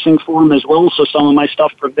Daily Racing Forum as well, so some of my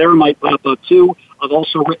stuff from there might pop up too. I've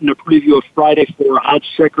also written a preview of Friday for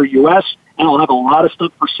OddsChecker US, and I'll have a lot of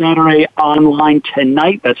stuff for Saturday online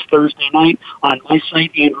tonight. That's Thursday night on my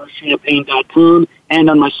site, AndrewChampagne.com, and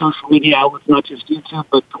on my social media outlets, not just YouTube,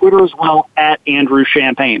 but Twitter as well, at Andrew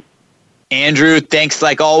Champagne. Andrew, thanks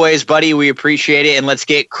like always, buddy. We appreciate it, and let's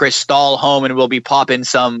get Cristal home, and we'll be popping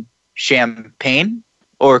some champagne.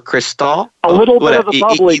 Or Cristal? A little bit of the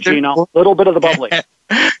bubbly, Gino. A little bit of the bubbly.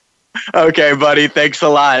 Okay, buddy. Thanks a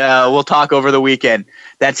lot. We'll talk over the weekend.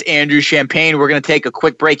 That's Andrew Champagne. We're going to take a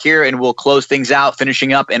quick break here, and we'll close things out,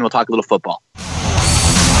 finishing up, and we'll talk a little football.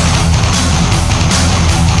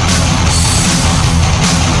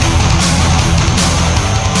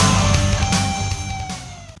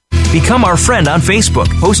 Become our friend on Facebook.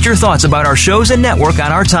 Post your thoughts about our shows and network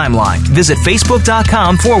on our timeline. Visit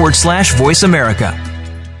Facebook.com/Voice America.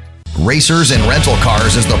 Racers and Rental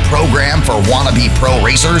Cars is the program for wannabe pro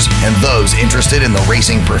racers and those interested in the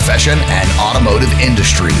racing profession and automotive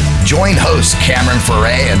industry. Join hosts Cameron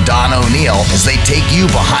Foray and Don O'Neill as they take you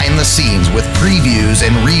behind the scenes with previews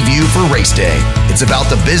and review for race day. It's about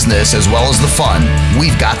the business as well as the fun.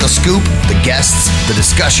 We've got the scoop, the guests, the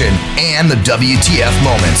discussion, and the WTF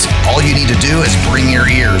moments. All you need to do is bring your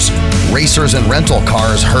ears. Racers and Rental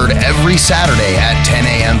Cars heard every Saturday at 10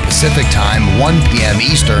 a.m. Pacific Time, 1 p.m.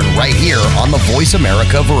 Eastern, right here on the Voice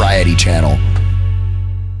America Variety Channel.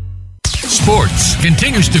 Sports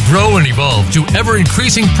continues to grow and evolve to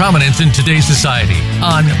ever-increasing prominence in today's society.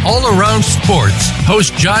 On All Around Sports,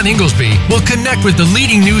 host John Inglesby will connect with the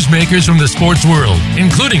leading newsmakers from the sports world,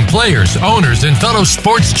 including players, owners, and fellow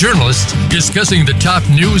sports journalists, discussing the top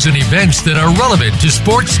news and events that are relevant to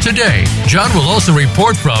sports today. John will also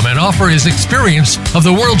report from and offer his experience of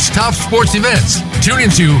the world's top sports events. Tune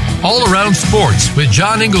into All Around Sports with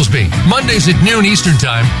John Inglesby, Mondays at noon Eastern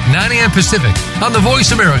Time, 9 a.m. Pacific, on the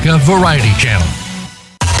Voice America Variety Channel.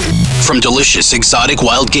 From delicious exotic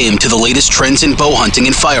wild game to the latest trends in bow hunting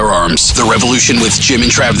and firearms, the revolution with Jim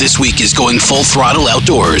and Trav this week is going full throttle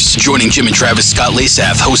outdoors. Joining Jim and Trav is Scott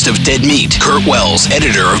Lasath, host of Dead Meat, Kurt Wells,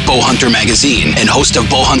 editor of Bow Hunter Magazine and host of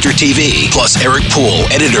Bow Hunter TV, plus Eric Poole,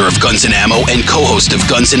 editor of Guns and Ammo and co-host of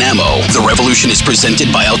Guns and Ammo. The revolution is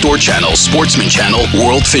presented by Outdoor Channel, Sportsman Channel,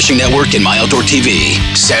 World Fishing Network, and My Outdoor TV.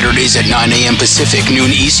 Saturdays at 9 a.m. Pacific,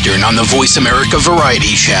 noon Eastern on the Voice America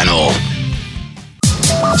Variety Channel.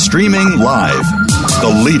 Streaming live. The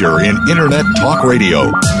leader in Internet talk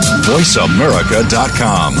radio.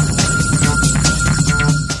 VoiceAmerica.com.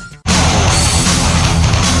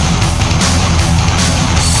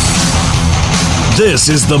 This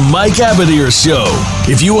is the Mike Abadir Show.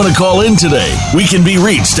 If you want to call in today, we can be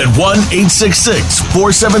reached at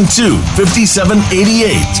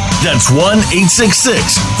 1-866-472-5788. That's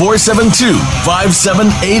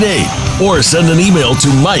 1-866-472-5788. Or send an email to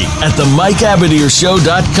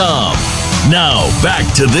mike@themikeabadirshow.com. Now,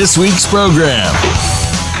 back to this week's program.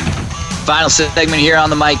 Final segment here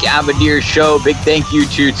on the Mike Abadir Show. Big thank you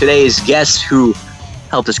to today's guests who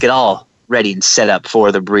helped us get all ready and set up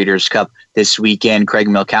for the Breeders' Cup this weekend, Craig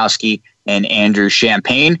Milkowski and Andrew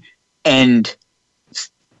Champagne. And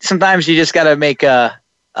sometimes you just got to make a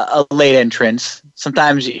late entrance.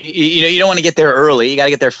 Sometimes you don't want to get there early. You got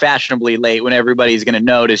to get there fashionably late when everybody's going to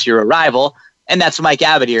notice your arrival. And that's Mike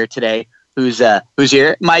Abadir today, who's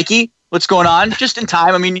here. Mikey, what's going on? Just in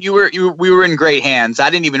time. I mean, we were in great hands. I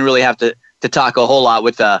didn't even really have to talk a whole lot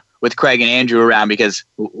with Craig and Andrew around because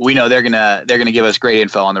we know they're gonna give us great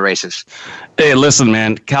info on the races. Hey, listen,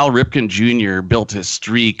 man. Cal Ripken Jr. built his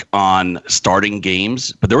streak on starting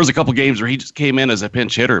games, but there was a couple games where he just came in as a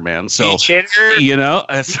pinch hitter, man. So pinch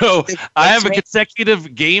hitter? So I have a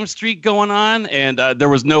consecutive game streak going on, and there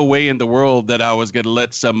was no way in the world that I was gonna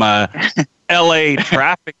let some LA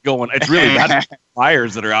traffic going. It's really bad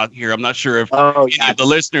fires that are out here. I'm not sure if the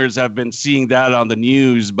listeners have been seeing that on the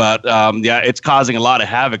news, but it's causing a lot of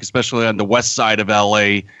havoc, especially on the west side of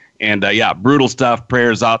LA. And brutal stuff.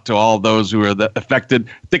 Prayers out to all those who are affected.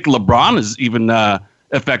 I think LeBron is even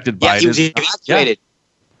affected by it. He was evacuated.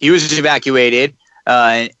 He was evacuated,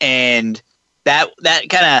 and that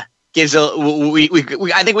kind of gives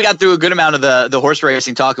I think we got through a good amount of the horse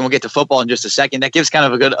racing talk, and we'll get to football in just a second. That gives kind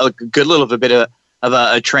of a good little bit of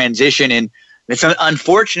a transition, and it's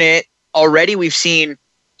unfortunate. Already we've seen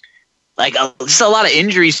just a lot of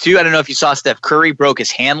injuries too. I don't know if you saw Steph Curry broke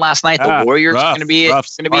his hand last night. The Warriors are going to be in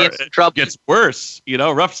trouble. Gets worse.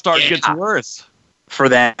 Rough start gets worse for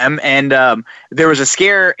them. And there was a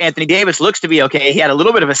scare. Anthony Davis looks to be okay. He had a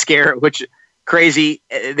little bit of a scare, which crazy.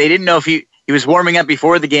 They didn't know if he was warming up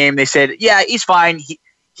before the game. They said, yeah, he's fine.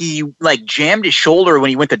 He jammed his shoulder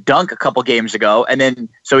when he went to dunk a couple games ago. And then,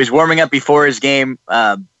 so he's warming up before his game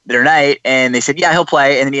their night. And they said, yeah, he'll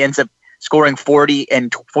play. And then he ends up scoring 40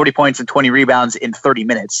 points and 20 rebounds in 30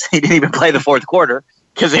 minutes. He didn't even play the fourth quarter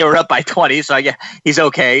because they were up by 20. So I guess he's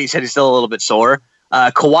okay. He said he's still a little bit sore.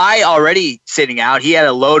 Kawhi already sitting out. He had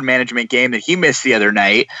a load management game that he missed the other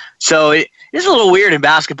night. So it's a little weird in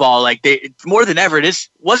basketball. More than ever, this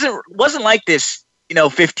wasn't like this,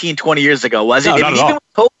 15, 20 years ago, was it? No, not at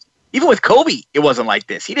all. Even with Kobe, it wasn't like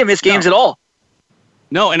this. He didn't miss games at all.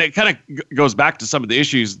 No, and it kind of goes back to some of the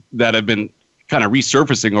issues that have been kind of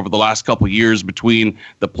resurfacing over the last couple of years between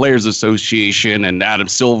the Players Association and Adam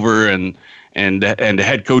Silver and the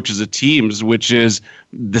head coaches of teams, which is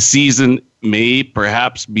the season may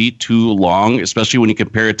perhaps be too long, especially when you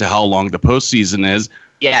compare it to how long the postseason is.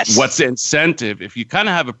 Yes. What's the incentive? If you kind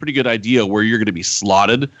of have a pretty good idea where you're going to be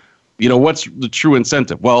slotted, what's the true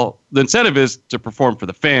incentive? Well, the incentive is to perform for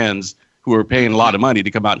the fans who are paying a lot of money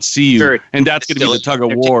to come out and see you. Sure. And that's going to be the tug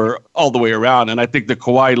of war all the way around. And I think the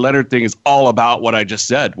Kawhi Leonard thing is all about what I just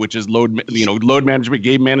said, which is load management,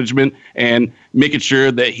 game management, and making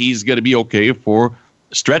sure that he's going to be okay for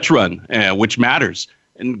stretch run, which matters.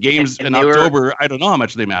 And games in October, I don't know how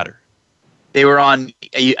much they matter. They were on,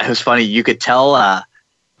 it was funny, you could tell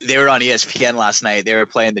they were on ESPN last night. They were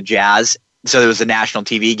playing the Jazz. So there was a national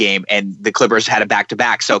TV game, and the Clippers had a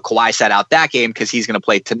back-to-back. So Kawhi sat out that game because he's going to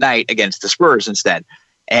play tonight against the Spurs instead.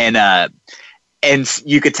 And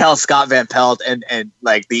you could tell Scott Van Pelt and the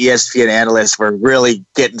ESPN analysts were really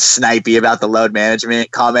getting snipey about the load management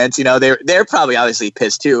comments. They're probably obviously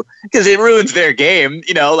pissed too because it ruins their game.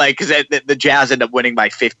 Because the Jazz end up winning by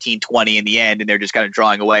 15-20 in the end, and they're just kind of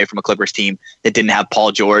drawing away from a Clippers team that didn't have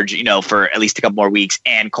Paul George, for at least a couple more weeks,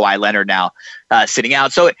 and Kawhi Leonard now sitting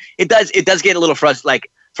out. So it does get a little frustrating.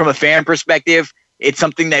 From a fan perspective, it's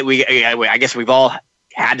something that I guess we've all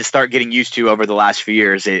had to start getting used to over the last few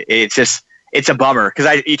years. It's a bummer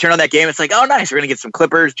because you turn on that game, it's like, oh, nice, we're going to get some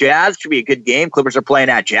Clippers, Jazz. Should be a good game. Clippers are playing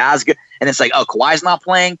at Jazz. And it's like, oh, Kawhi's not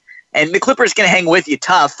playing. And the Clippers can hang with you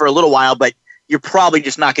tough for a little while, but you're probably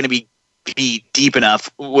just not going to be deep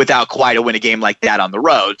enough without Kawhi to win a game like that on the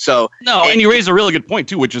road. So and you raise a really good point,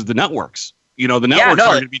 too, which is the networks. The networks aren't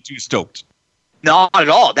going to be too stoked. Not at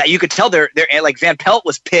all. That you could tell they're like Van Pelt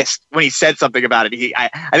was pissed when he said something about it. I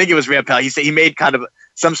think it was Van Pelt. He said he made kind of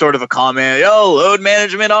some sort of a comment. Oh, load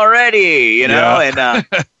management already, And and I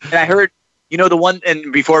heard, the one.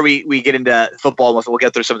 And before we get into football, we'll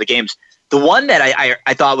get through some of the games. The one that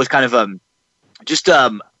I thought was kind of just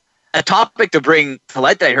a topic to bring to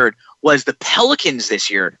light that I heard was the Pelicans this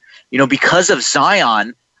year. Because of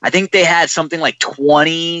Zion, I think they had something like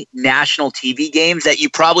 20 national TV games that you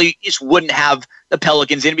probably just wouldn't have the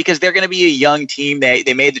Pelicans in because they're going to be a young team. They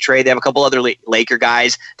made the trade. They have a couple other Laker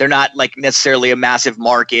guys. They're not like necessarily a massive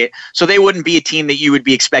market. So they wouldn't be a team that you would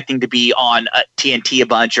be expecting to be on TNT a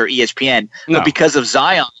bunch or ESPN. No. But because of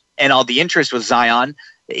Zion and all the interest with Zion,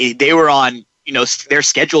 they were on, they're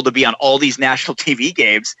scheduled to be on all these national TV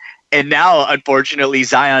games. And now, unfortunately,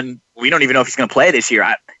 Zion, we don't even know if he's going to play this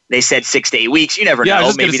year. They said 6 to 8 weeks. You never know. Yeah, I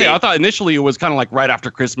was going to say, I thought initially it was kind of like right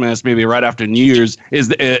after Christmas, maybe right after New Year's. Is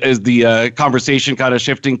the conversation kind of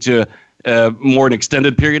shifting to more an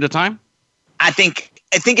extended period of time? I think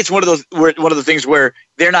it's one of those things where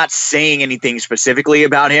they're not saying anything specifically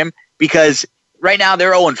about him because right now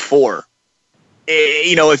they're 0-4.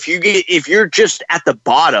 If you're just at the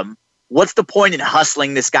bottom, what's the point in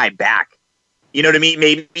hustling this guy back? You know what I mean?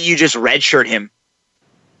 Maybe you just redshirt him.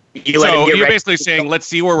 So you're basically saying, let's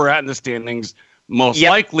see where we're at in the standings. Most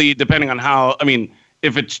likely, depending on how,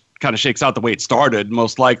 if it kind of shakes out the way it started,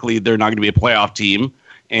 most likely they're not going to be a playoff team.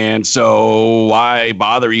 And so why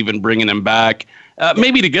bother even bringing him back?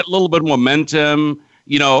 Maybe to get a little bit of momentum,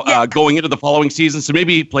 going into the following season. So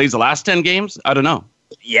maybe he plays the last 10 games. I don't know.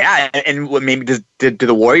 Yeah, and maybe do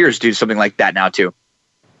the Warriors do something like that now too?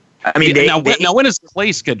 Now when is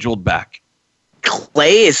Clay scheduled back?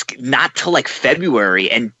 Clay is not till like February,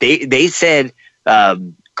 and they said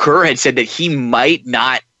Kerr had said that he might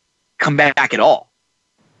not come back at all.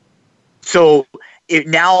 So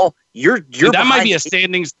now you're that might be a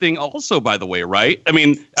standings thing also, by the way, right? I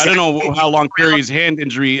don't know how long Curry's hand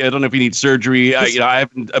injury. I don't know if he needs surgery. I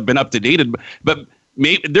haven't been up to date, but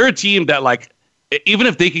maybe they're a team that like even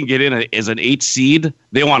if they can get in as an 8 seed,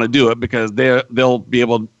 they want to do it because they'll be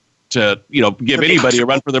able to give anybody a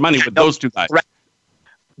run for their money with those two guys. Right.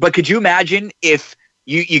 But could you imagine if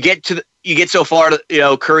you get so far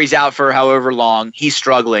to, Curry's out for however long, he's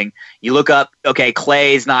struggling. You look up, okay,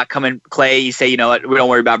 Clay's not coming. Clay, you say, you know what, we don't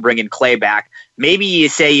worry about bringing Clay back. Maybe you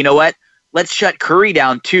say, you know what, let's shut Curry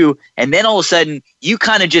down too. And then all of a sudden you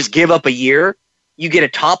kind of just give up a year. You get a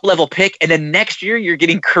top level pick, and then next year you're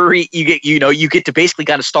getting Curry. You get to basically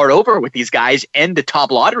kind of start over with these guys and the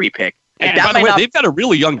top lottery pick. And by the way, they've got a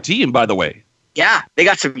really young team, by the way. Yeah, they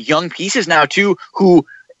got some young pieces now, too, who,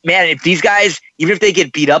 man, if these guys, even if they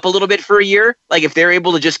get beat up a little bit for a year, like if they're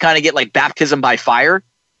able to just kind of get like baptism by fire,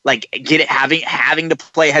 like having to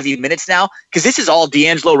play heavy minutes now, because this is all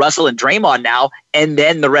D'Angelo Russell and Draymond now, and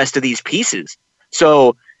then the rest of these pieces.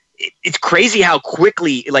 So it's crazy how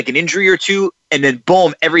quickly, like an injury or two, and then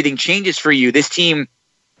boom, everything changes for you. This team,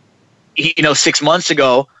 6 months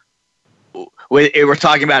ago, we're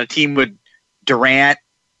talking about a team with Durant,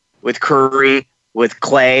 with Curry, with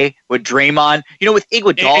Clay, with Draymond, with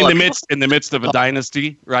Iguodala. In the midst of a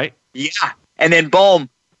dynasty, right? Yeah. And then boom,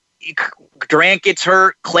 Durant gets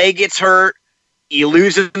hurt, Clay gets hurt, you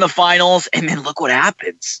lose in the finals, and then look what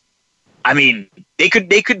happens. They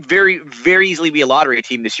could very, very easily be a lottery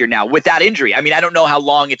team this year now with that injury. I don't know how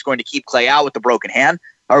long it's going to keep Clay out with the broken hand,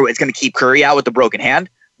 or it's going to keep Curry out with the broken hand,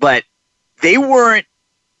 but they weren't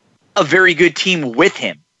a very good team with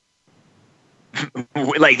him.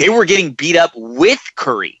 Like they were getting beat up with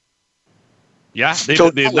Curry. Yeah, they've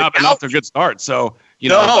not been off to a good start. So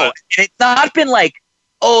and it's not been like,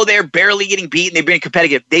 oh, they're barely getting beaten. They've been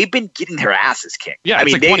competitive. They've been getting their asses kicked. Yeah,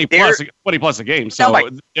 it's like 20 plus a game. So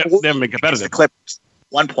they haven't been competitive. The Clippers,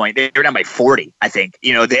 1 point, they were down by 40. I think.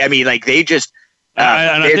 They just.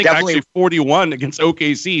 And I think actually 41 against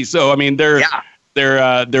OKC. So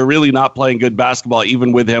they're really not playing good basketball,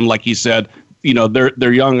 even with him. Like he said,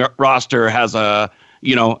 their young roster has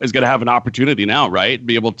is going to have an opportunity now, right?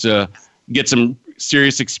 Be able to get some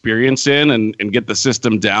serious experience in and get the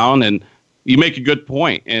system down. And you make a good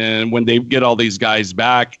point. And when they get all these guys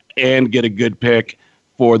back and get a good pick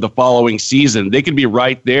for the following season, they could be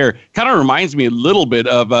right there. Kind of reminds me a little bit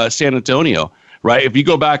of San Antonio, right? If you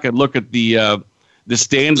go back and look at the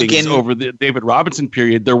standings over the David Robinson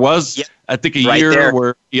period, there was, I think, a year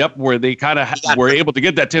where they kind of were able to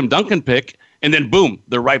get that Tim Duncan pick, and then boom,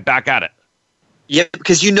 they're right back at it. Yeah,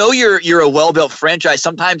 because you're a well-built franchise.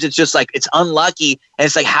 Sometimes it's just like it's unlucky, and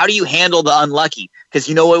it's like, how do you handle the unlucky? Because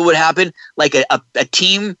you know what would happen? Like a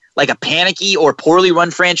team, like a panicky or poorly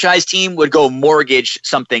run franchise team would go mortgage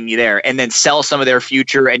something there and then sell some of their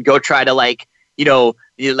future and go try to like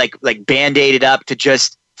Band-Aid it up to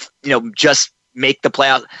just make the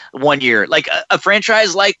playoffs 1 year. Like a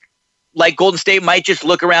franchise like Golden State might just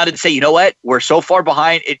look around and say, you know what, we're so far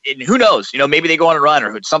behind. And who knows? Maybe they go on a run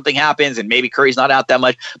or something happens and maybe Curry's not out that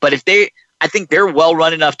much. But I think they're well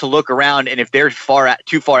run enough to look around, and if they're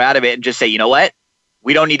too far out of it and just say, you know what,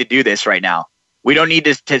 we don't need to do this right now. We don't need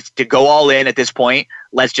to go all in at this point.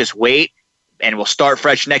 Let's just wait, and we'll start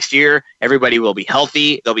fresh next year. Everybody will be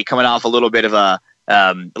healthy. They'll be coming off a little bit of a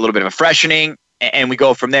freshening, and we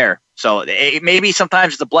go from there. So maybe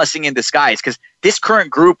sometimes it's a blessing in disguise, because this current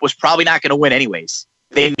group was probably not going to win anyways.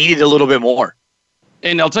 They needed a little bit more.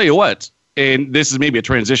 And I'll tell you what, and this is maybe a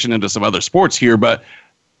transition into some other sports here, but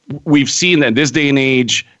we've seen that this day and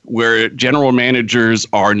age where general managers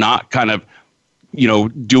are not kind of,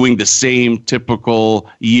 doing the same typical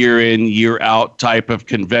year in, year out type of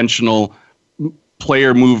conventional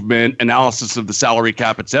player movement analysis of the salary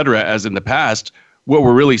cap, et cetera, as in the past. What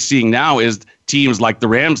we're really seeing now is teams like the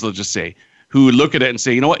Rams, let's just say, who look at it and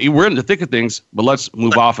say, you know what, we're in the thick of things, but let's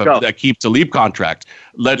move off of that keep to leave contract.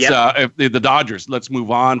 Let's the Dodgers, let's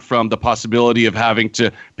move on from the possibility of having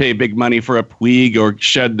to pay big money for a Puig or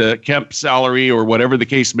shed the Kemp salary or whatever the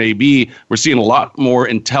case may be. We're seeing a lot more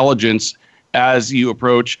intelligence as you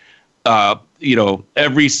approach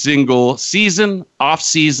every single season, off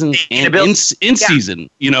season, and in season.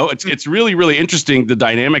 It's really, really interesting, the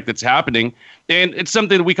dynamic that's happening. And it's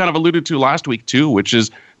something that we kind of alluded to last week, too, which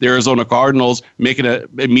is the Arizona Cardinals making an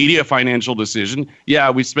immediate financial decision. Yeah,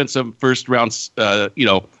 we spent some first rounds,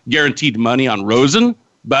 guaranteed money on Rosen,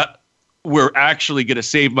 but we're actually going to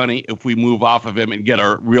save money if we move off of him and get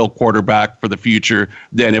our real quarterback for the future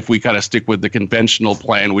than if we kind of stick with the conventional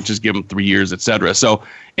plan, which is give him 3 years, et cetera. So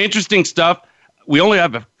interesting stuff. We only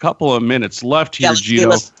have a couple of minutes left here,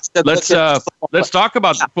 Gino. Let's talk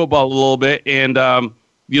about the football a little bit. And,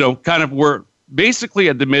 kind of we're basically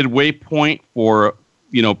at the midway point for,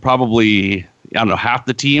 probably, half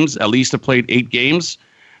the teams at least have played 8 games.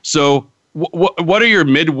 So what are your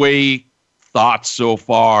midway thoughts so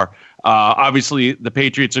far? Obviously, the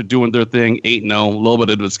Patriots are doing their thing, 8-0, a little bit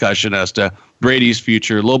of discussion as to Brady's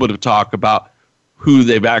future, a little bit of talk about who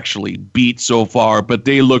they've actually beat so far, but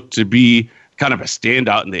they look to be kind of a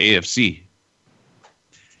standout in the AFC.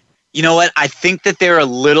 You know what? I think that they're a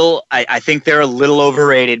little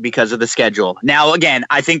overrated because of the schedule. Now, again,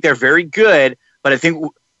 I think they're very good, but I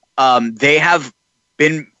think they have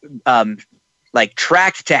been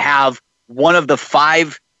tracked to have one of the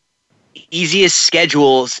 5 easiest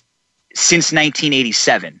schedules since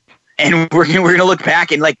 1987. And we're going to look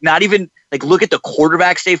back and not even look at the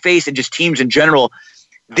quarterbacks they face and just teams in general.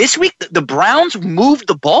 This week, the Browns moved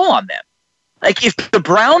the ball on them. If the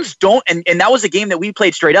Browns don't, and that was a game that we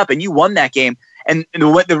played straight up, and you won that game. And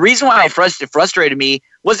the reason why it frustrated me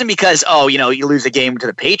wasn't because, you lose a game to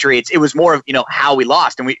the Patriots. It was more of, how we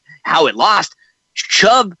lost. And how it lost.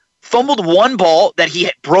 Chubb fumbled one ball that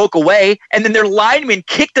he broke away, and then their lineman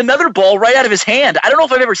kicked another ball right out of his hand. I don't know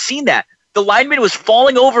if I've ever seen that. The lineman was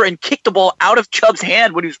falling over and kicked the ball out of Chubb's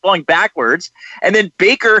hand when he was falling backwards. And then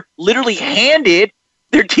Baker literally handed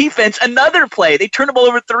their defense another play. They turned the ball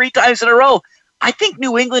over 3 times in a row. I think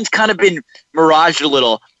New England's kind of been miraged a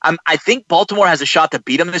little. I think Baltimore has a shot to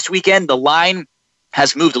beat them this weekend. The line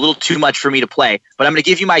has moved a little too much for me to play, but I'm going to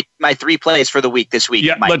give you my 3 plays for the week this week.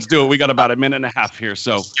 Yeah, Let's do it. We got about a minute and a half here.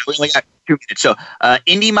 So we only got 2 minutes. So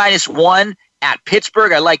Indy -1 at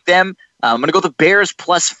Pittsburgh. I like them. I'm going to go the Bears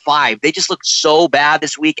 +5. They just look so bad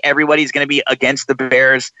this week. Everybody's going to be against the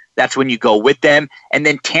Bears. That's when you go with them. And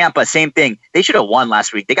then Tampa, same thing. They should have won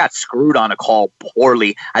last week. They got screwed on a call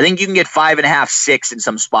poorly. I think you can get 5.5, 6 in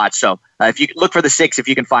some spots. So if you look for the 6, if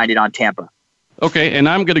you can find it on Tampa. Okay, and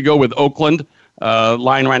I'm going to go with Oakland.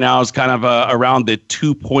 Line right now is kind of around the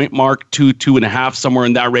 2-point mark, 2.5, somewhere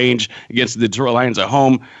in that range against the Detroit Lions at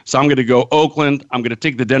home. So I'm going to go Oakland. I'm going to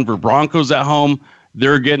take the Denver Broncos at home.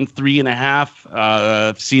 They're getting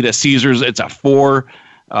 3.5. See the Caesars, it's at 4.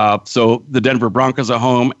 So the Denver Broncos at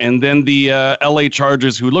home. And then the LA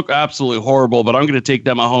Chargers, who look absolutely horrible, but I'm going to take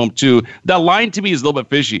them at home too. That line to me is a little bit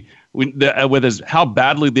fishy. With how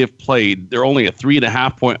badly they've played, they're only a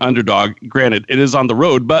 3.5-point underdog. Granted, it is on the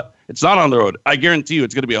road, but it's not on the road. I guarantee you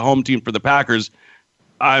it's going to be a home team for the Packers.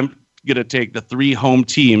 I'm going to take the 3 home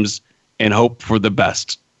teams and hope for the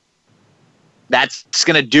best. That's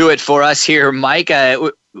going to do it for us here, Mike. It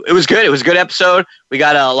was good. It was a good episode. We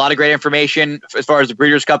got a lot of great information as far as the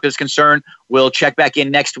Breeders' Cup is concerned. We'll check back in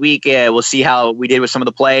next week. We'll see how we did with some of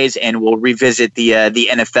the plays, and we'll revisit the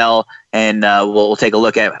NFL, and we'll take a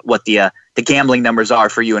look at what the gambling numbers are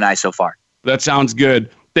for you and I so far. That sounds good.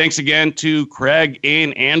 Thanks again to Craig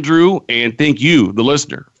and Andrew, and thank you, the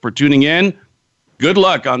listener, for tuning in. Good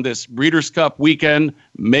luck on this Breeders' Cup weekend.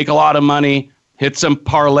 Make a lot of money. Hit some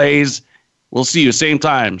parlays. We'll see you same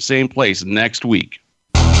time, same place next week.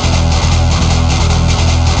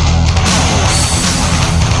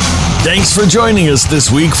 Thanks for joining us this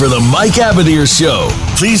week for the Mike Abadir Show.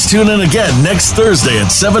 Please tune in again next Thursday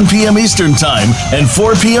at 7 p.m. Eastern Time and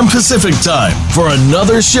 4 p.m. Pacific Time for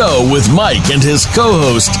another show with Mike and his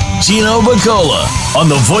co-host, Gino Bacola, on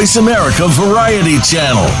the Voice America Variety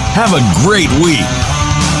Channel. Have a great week.